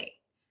 Totally.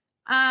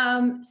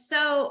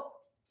 So,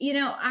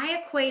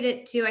 I equate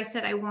it to, I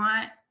said, I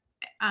want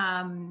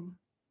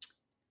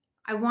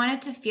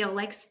it to feel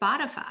like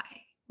Spotify,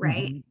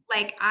 right? Mhm.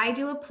 Like I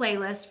do a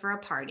playlist for a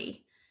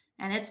party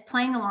and it's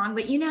playing along,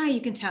 but how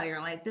you can tell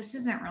you're like, this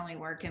isn't really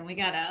working. We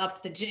got to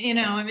up the,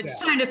 and it's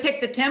Yeah. time to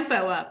pick the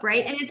tempo up,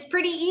 right? And it's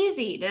pretty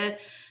easy to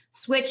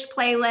switch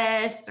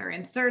playlists or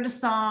insert a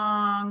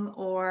song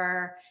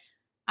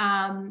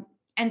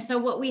and so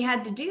what we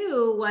had to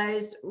do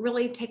was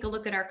really take a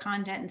look at our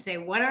content and say,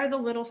 what are the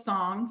little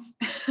songs?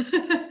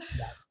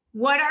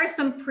 What are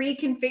some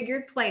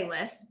pre-configured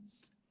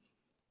playlists?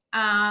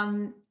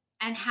 And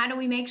how do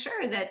we make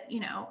sure that,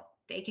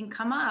 they can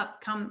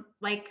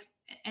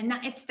and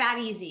it's that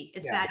easy.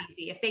 It's that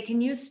easy. If they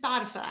can use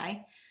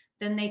Spotify,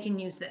 then they can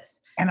use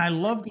this. And I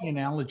love the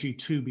analogy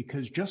too,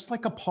 because just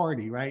like a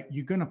party, right?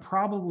 You're going to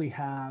probably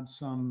have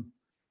some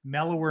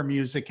mellower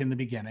music in the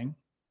beginning,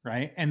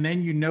 right? And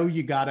then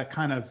you got to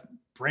kind of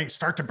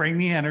start to bring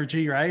the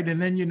energy, right?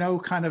 And then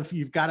kind of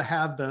you've got to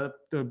have the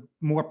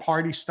more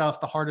party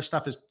stuff. The harder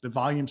stuff is the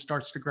volume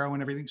starts to grow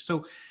and everything.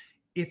 So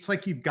it's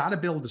like you've got to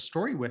build a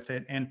story with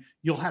it, and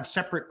you'll have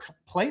separate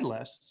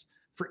playlists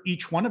for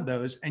each one of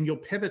those, and you'll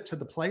pivot to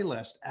the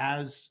playlist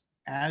as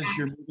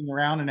you're moving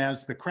around and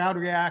as the crowd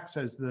reacts,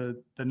 as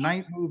the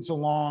night moves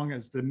along,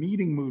 as the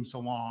meeting moves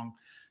along.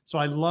 So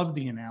I love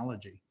the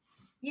analogy.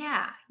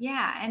 Yeah.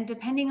 And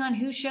depending on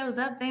who shows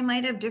up, they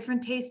might have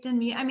different taste in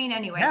me. I mean,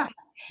 anyways, Yeah.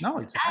 No,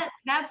 exactly.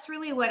 that's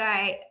really what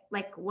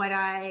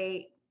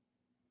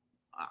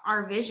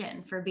our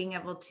vision for being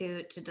able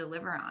to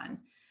deliver on.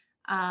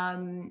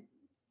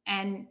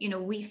 And,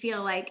 we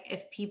feel like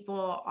if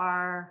people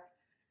are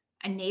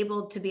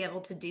enabled to be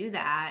able to do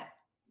that,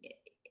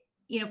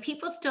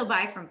 people still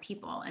buy from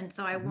people. And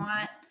so I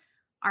want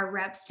our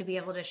reps to be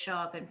able to show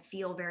up and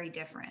feel very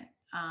different,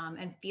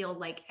 and feel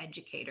like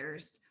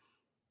educators.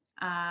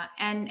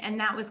 And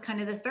that was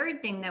kind of the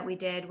third thing that we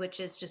did, which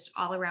is just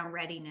all around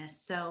readiness.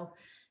 So,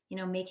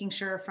 making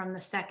sure from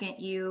the second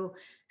you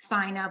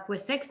sign up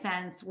with 6th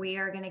Sense, we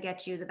are going to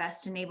get you the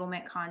best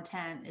enablement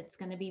content. It's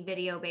going to be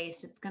video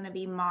based. It's going to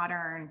be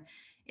modern.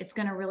 It's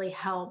going to really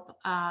help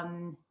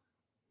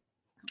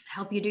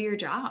you do your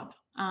job.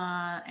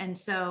 And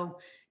so,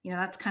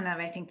 that's kind of,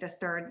 I think, the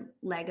third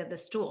leg of the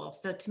stool.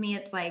 So to me,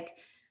 it's like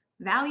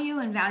value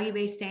and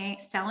value-based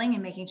selling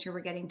and making sure we're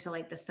getting to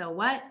like the so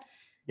what.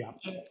 Yeah.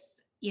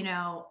 It's,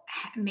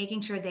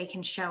 making sure they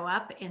can show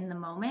up in the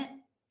moment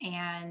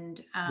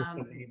and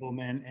with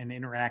enablement and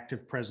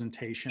interactive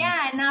presentations.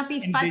 Yeah, and not be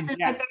futzing with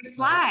their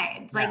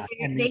slides. Like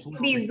they could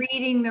be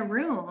reading the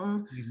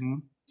room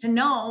to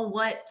know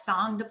what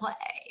song to play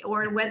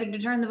or whether to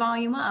turn the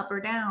volume up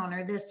or down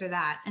or this or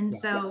that. And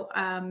so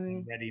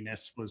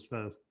readiness was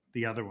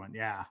the other one.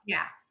 Yeah.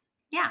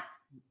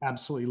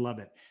 Absolutely love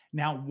it.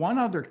 Now, one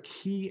other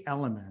key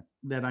element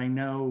that I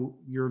know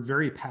you're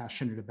very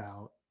passionate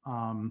about,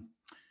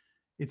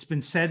 it's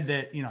been said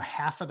that,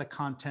 half of the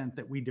content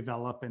that we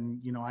develop, and,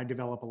 I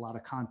develop a lot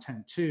of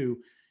content too,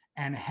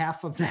 and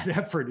half of that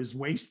effort is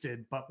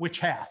wasted, but which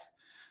half,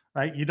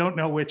 right? You don't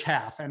know which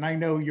half. And I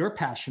know you're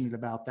passionate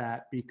about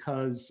that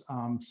because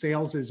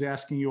sales is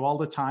asking you all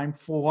the time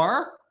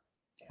for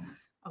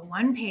a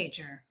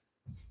one-pager.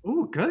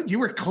 Oh, good. You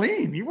were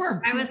clean.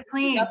 I was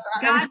clean.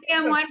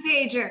 Goddamn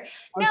one-pager.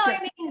 No,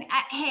 I mean,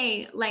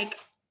 hey, like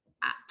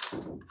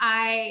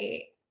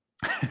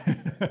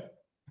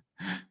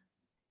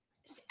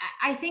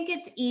I think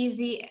it's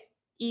easy.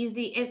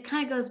 It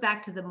kind of goes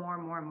back to the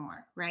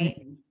more, right?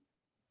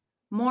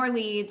 More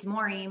leads,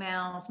 more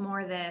emails,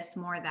 more this,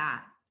 more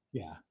that.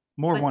 Yeah.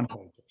 More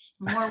one-pagers.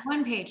 More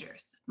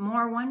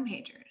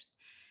one-pagers.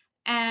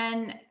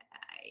 And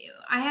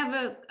I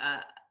have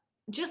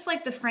just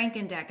like the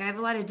Franken deck, I have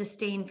a lot of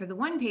disdain for the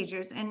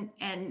one-pagers.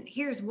 And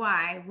here's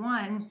why.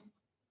 One,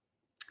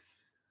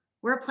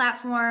 we're a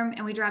platform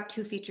and we drop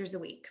 2 features a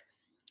week.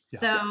 Yeah.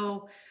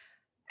 So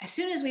as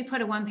soon as we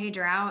put a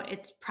one-pager out,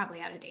 it's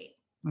probably out of date.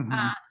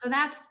 So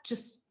that's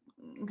just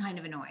kind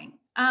of annoying.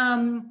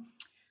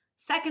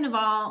 Second of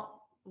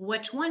all,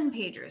 which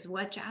one-pagers,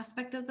 which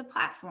aspect of the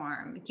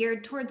platform,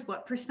 geared towards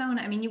what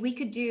persona? I mean, we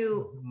could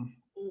do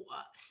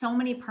so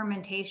many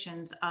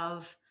permutations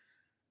of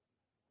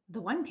the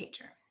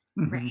one-pager,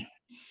 right?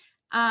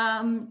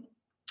 And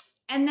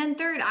then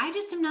third, I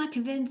just am not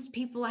convinced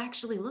people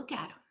actually look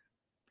at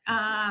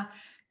them.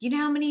 You know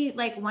how many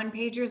like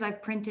one-pagers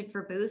I've printed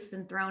for booths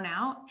and thrown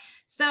out?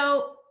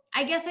 So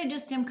I guess I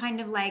just am kind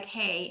of like,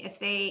 hey, if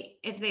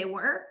they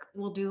work,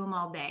 we'll do them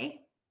all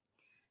day.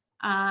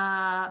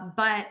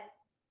 But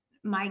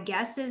my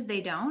guess is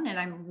they don't, and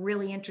I'm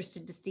really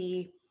interested to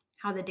see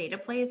how the data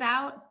plays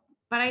out.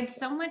 But I'd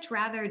so much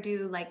rather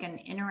do like an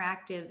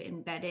interactive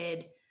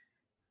embedded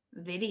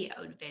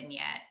videoed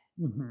vignette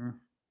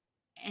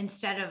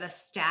instead of a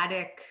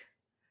static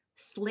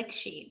slick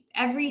sheet.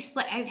 Every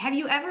slick, have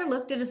you ever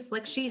looked at a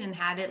slick sheet and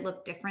had it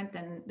look different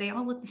than they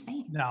all look the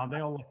same? No, they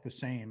all look the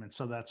same. And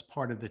so that's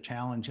part of the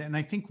challenge. And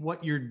I think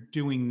what you're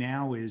doing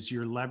now is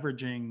you're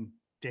leveraging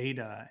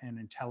data and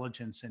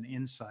intelligence and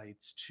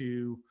insights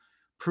to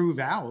prove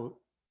out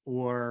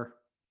or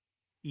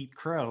eat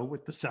crow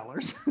with the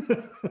sellers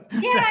Yeah,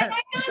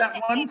 that,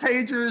 that one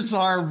pagers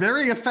are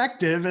very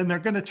effective and they're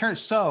going to turn.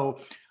 So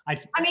I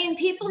mean,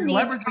 people you're need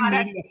leveraging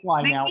product, media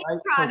fly they now, need right?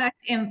 product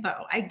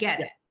info. I get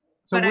Yeah. it.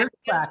 So But we're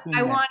tracking.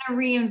 I now. want to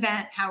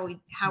reinvent how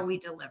we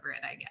deliver it,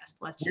 I guess.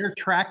 Let's We're just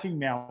tracking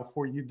now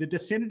for you the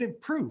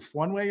definitive proof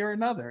one way or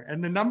another,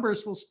 and the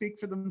numbers will speak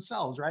for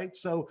themselves, right?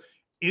 So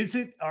is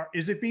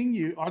it being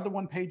used? Are the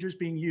one pagers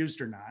being used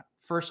or not?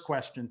 First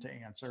question to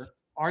answer.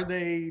 Are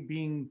they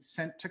being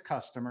sent to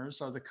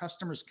customers? Are the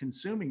customers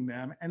consuming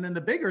them? And then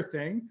the bigger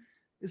thing,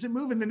 is it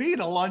moving the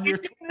needle on your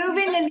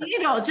moving the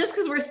needle. Just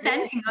because we're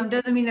sending them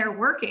doesn't mean they're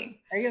working.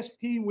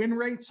 ASP win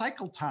rate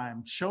cycle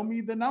time? Show me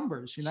the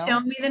numbers, you know?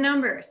 Show me the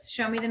numbers.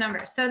 Show me the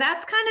numbers. So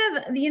that's kind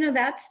of,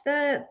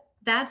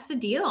 that's the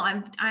deal.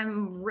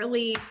 I'm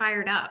really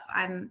fired up.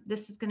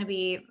 This is going to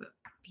be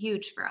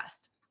huge for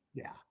us.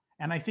 Yeah.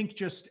 And I think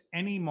just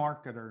any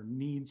marketer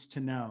needs to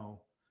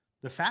know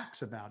the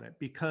facts about it,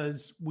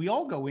 because we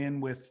all go in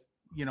with,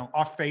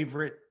 our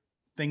favorite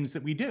things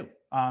that we do.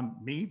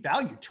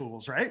 Value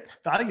tools, right?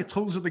 Value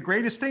tools are the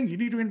greatest thing. You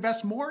need to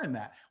invest more in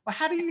that. Well,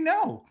 how do you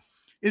know?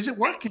 Is it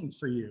working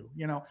for you?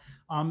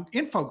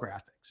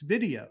 Infographics,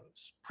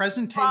 videos,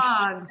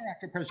 presentations.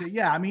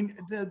 Yeah, I mean,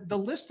 the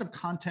list of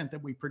content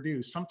that we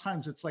produce,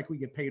 sometimes it's like we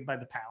get paid by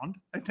the pound,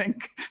 I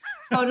think.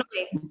 Totally.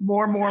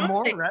 more,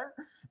 right?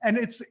 And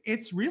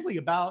it's really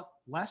about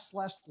less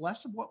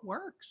of what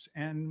works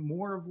and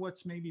more of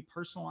what's maybe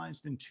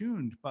personalized and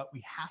tuned. But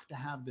we have to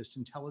have this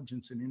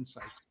intelligence and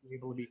insights to be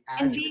able to be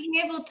agile. And being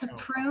able to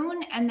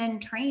prune and then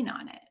train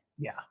on it.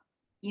 Yeah.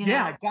 You know?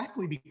 Yeah,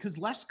 exactly. Because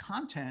less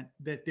content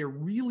that they're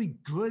really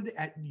good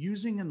at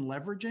using and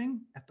leveraging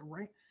at the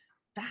right,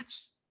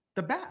 that's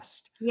the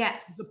best.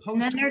 Yes.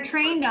 And then they're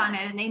trained on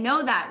it and they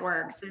know that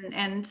works.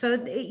 And so,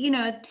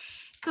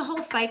 it's a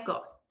whole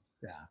cycle.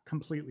 Yeah,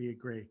 completely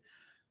agree.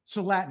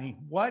 So Latany,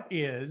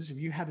 if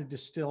you had to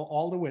distill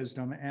all the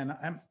wisdom, and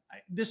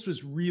this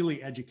was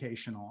really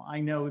educational. I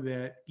know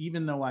that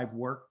even though I've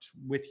worked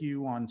with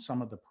you on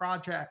some of the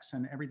projects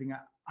and everything,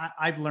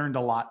 I've learned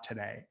a lot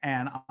today.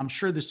 And I'm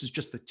sure this is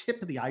just the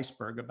tip of the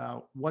iceberg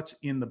about what's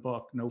in the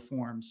book: No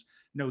Forms,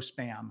 No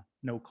Spam,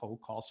 No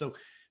Cold Call. So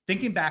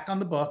thinking back on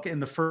the book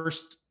and the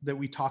first that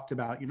we talked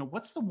about,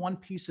 what's the one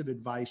piece of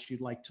advice you'd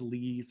like to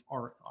leave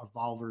our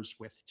evolvers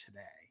with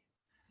today?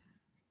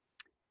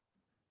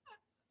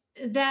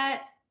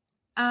 That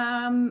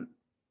I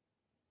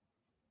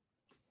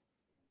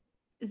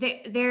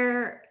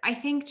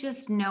think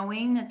just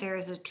knowing that there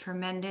is a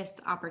tremendous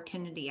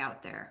opportunity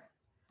out there,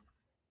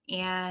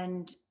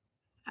 and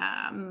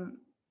I'm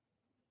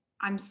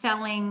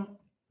selling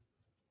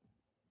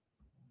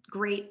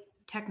great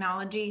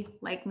technology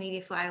like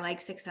Mediafly, like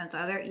 6sense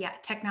Other. Yeah,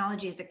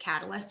 technology is a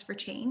catalyst for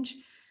change,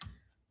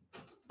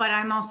 but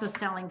I'm also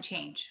selling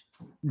change.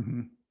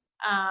 Mm-hmm.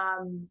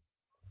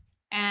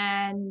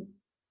 And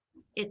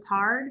it's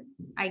hard,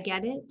 I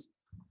get it,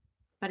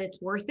 but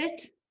it's worth it.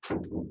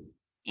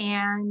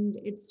 And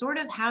it's sort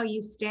of how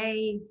you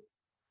stay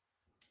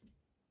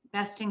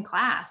best in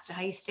class,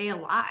 how you stay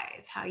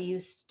alive, how you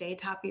stay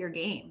top of your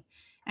game.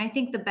 And I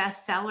think the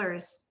best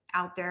sellers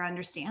out there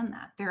understand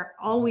that. They're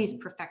always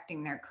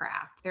perfecting their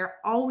craft. They're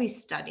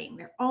always studying.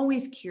 They're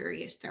always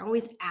curious. They're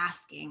always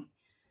asking.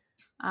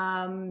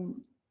 And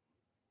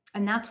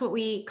that's what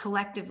we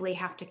collectively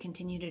have to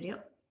continue to do.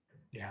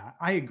 Yeah,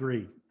 I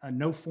agree.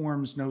 No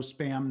forms, no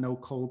spam, no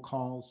cold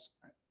calls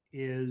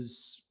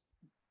is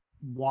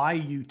why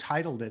you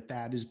titled it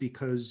that, is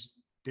because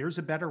there's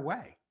a better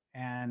way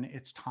and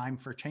it's time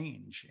for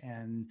change.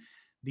 And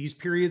these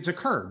periods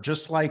occur,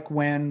 just like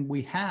when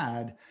we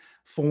had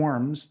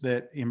forms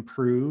that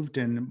improved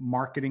and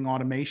marketing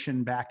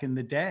automation back in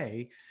the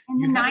day. In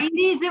the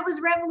 90s, it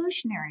was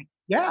revolutionary.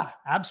 Yeah,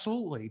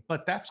 absolutely.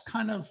 But that's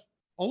kind of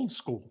old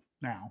school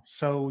now.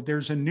 So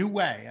there's a new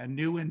way, a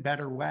new and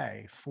better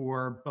way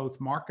for both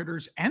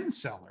marketers and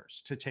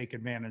sellers to take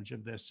advantage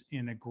of this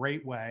in a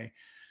great way,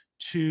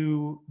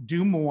 to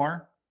do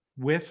more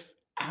with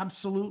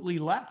absolutely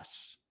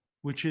less,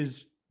 which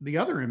is the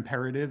other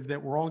imperative that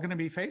we're all going to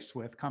be faced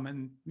with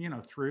coming,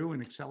 through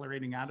and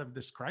accelerating out of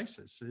this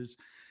crisis. Is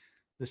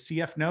the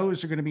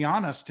CFNOs are going to be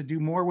on us to do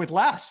more with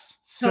less.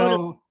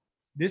 So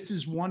this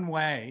is one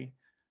way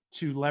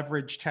to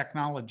leverage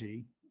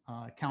technology.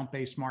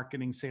 Account-based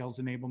marketing, sales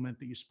enablement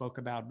that you spoke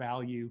about,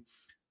 value.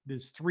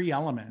 These three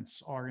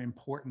elements are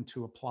important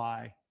to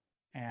apply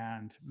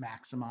and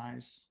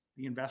maximize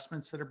the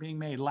investments that are being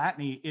made.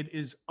 Latany, it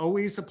is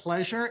always a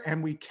pleasure,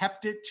 and we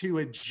kept it to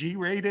a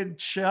G-rated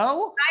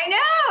show. I know,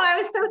 I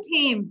was so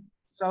tame.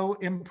 So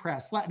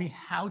impressed. Latany,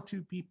 how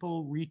do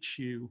people reach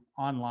you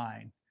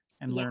online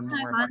and learn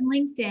more? I'm on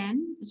LinkedIn.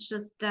 It's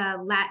just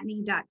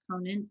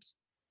latany.conant.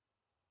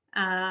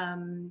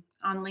 on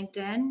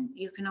LinkedIn.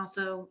 You can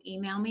also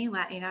email me,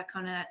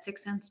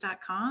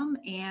 latney.conan@sixthsense.com.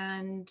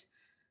 And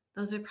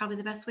those are probably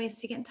the best ways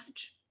to get in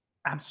touch.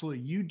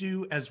 Absolutely. You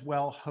do as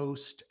well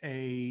host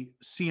a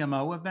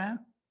CMO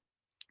event.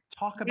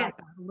 Talk Yeah. about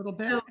that a little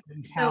bit So,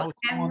 and so how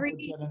someone would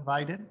every, get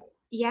invited.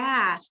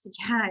 yes,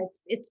 yeah,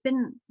 it's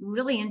been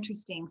really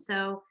interesting.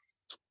 So,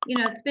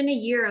 it's been a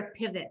year of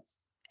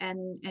pivots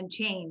and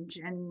change,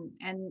 and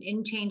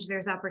in change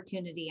there's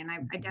opportunity. And I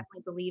Mhm.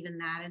 definitely believe in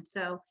that. And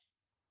so,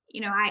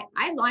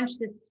 I launched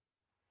this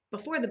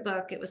before the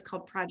book. It was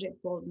called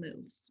Project Bold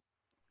Moves,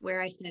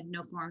 where I said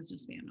no forums, no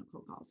spam, no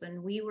cold calls.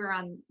 And we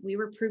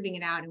were proving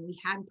it out, and we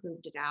had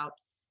proved it out.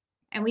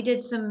 And we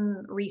did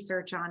some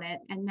research on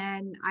it. And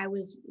then I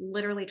was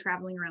literally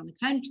traveling around the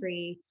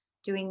country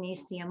doing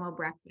these CMO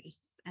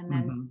breakfasts. And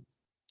then Mhm.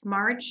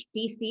 March,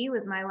 DC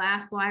was my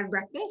last live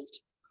breakfast.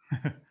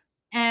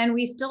 And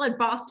we still had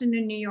Boston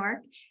and New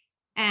York.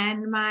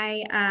 And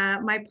my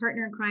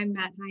partner in crime,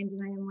 Matt Hines,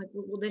 and I am like,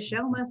 well, the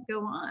show must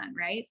go on,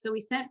 right? So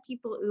we sent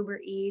people Uber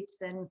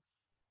Eats, and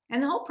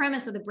the whole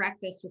premise of the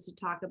breakfast was to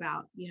talk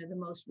about, the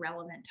most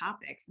relevant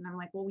topics. And I'm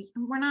like, well,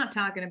 we're not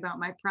talking about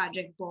my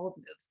Project Bold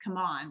Moves. Come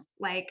on,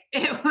 like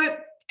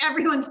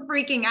everyone's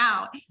freaking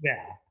out.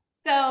 Yeah.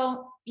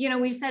 So,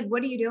 we said,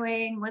 what are you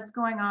doing? What's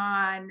going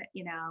on?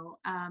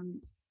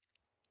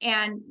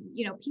 And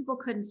people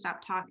couldn't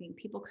stop talking.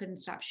 People couldn't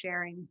stop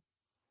sharing.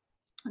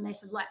 And they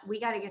said, we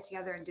got to get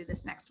together and do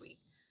this next week.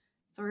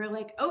 So we were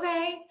like,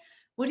 okay,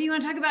 what do you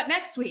want to talk about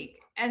next week?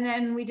 And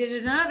then we did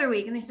it another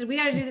week, and they said, we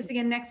got to do this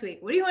again next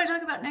week. What do you want to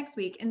talk about next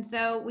week? And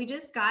so we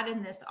just got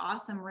in this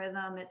awesome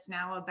rhythm. It's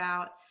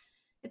about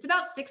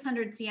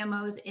 600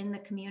 CMOs in the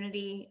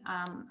community,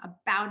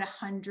 about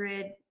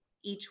 100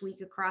 each week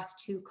across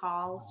 2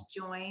 calls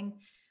join.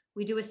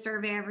 We do a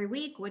survey every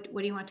week. What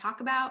do you want to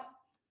talk about?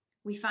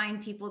 We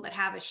find people that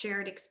have a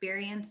shared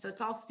experience. So it's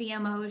all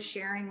CMOs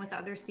sharing with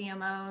other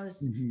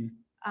CMOs.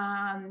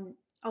 Mhm.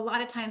 A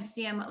lot of times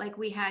CMO, like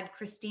we had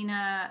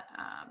Christina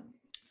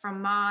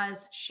from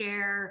Moz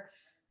share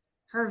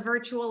her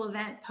virtual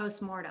event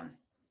postmortem.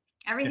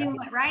 Everything Yeah.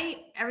 went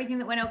right, everything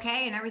that went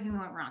okay, and everything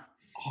that went wrong.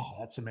 Oh,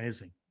 that's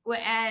amazing.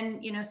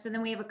 And so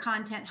then we have a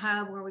content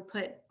hub where we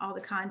put all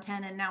the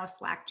content, and now a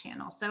Slack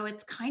channel. So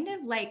it's kind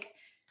of like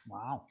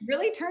Wow.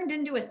 really turned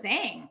into a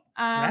thing.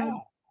 Yeah.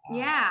 Wow.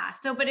 Yeah.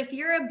 So, but if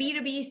you're a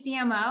B2B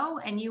CMO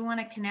and you want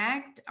to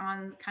connect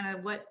on kind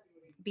of what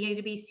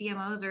B2B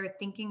CMOs are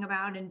thinking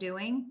about and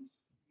doing,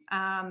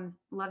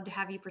 love to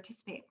have you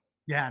participate.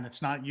 Yeah, and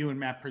it's not you and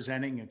Matt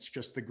presenting, it's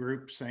just the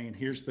group saying,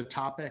 here's the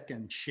topic,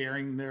 and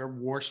sharing their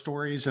war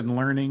stories and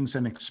learnings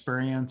and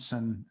experience.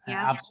 And I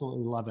Yeah.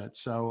 absolutely love it.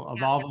 So of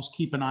Yeah. all of us,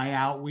 keep an eye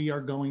out. We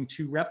are going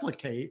to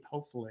replicate,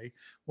 hopefully,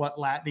 what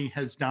Latney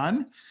has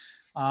done.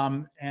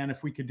 And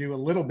if we could do a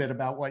little bit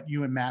about what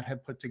you and Matt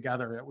have put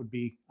together, it would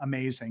be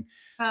amazing.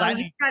 You've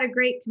Latney, got a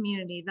great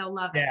community. They'll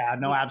love it. yeah,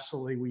 no,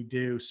 absolutely, we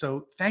do.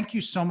 So thank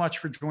you so much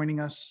for joining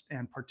us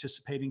and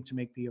participating to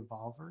make the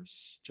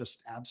Evolvers.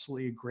 Just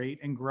absolutely a great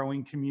and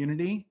growing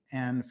community,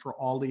 and for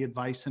all the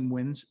advice and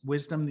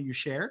wisdom that you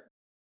shared.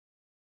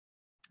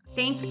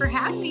 Thanks for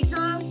having me,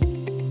 Tom.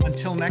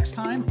 Until next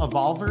time,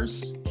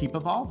 Evolvers, keep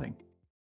evolving.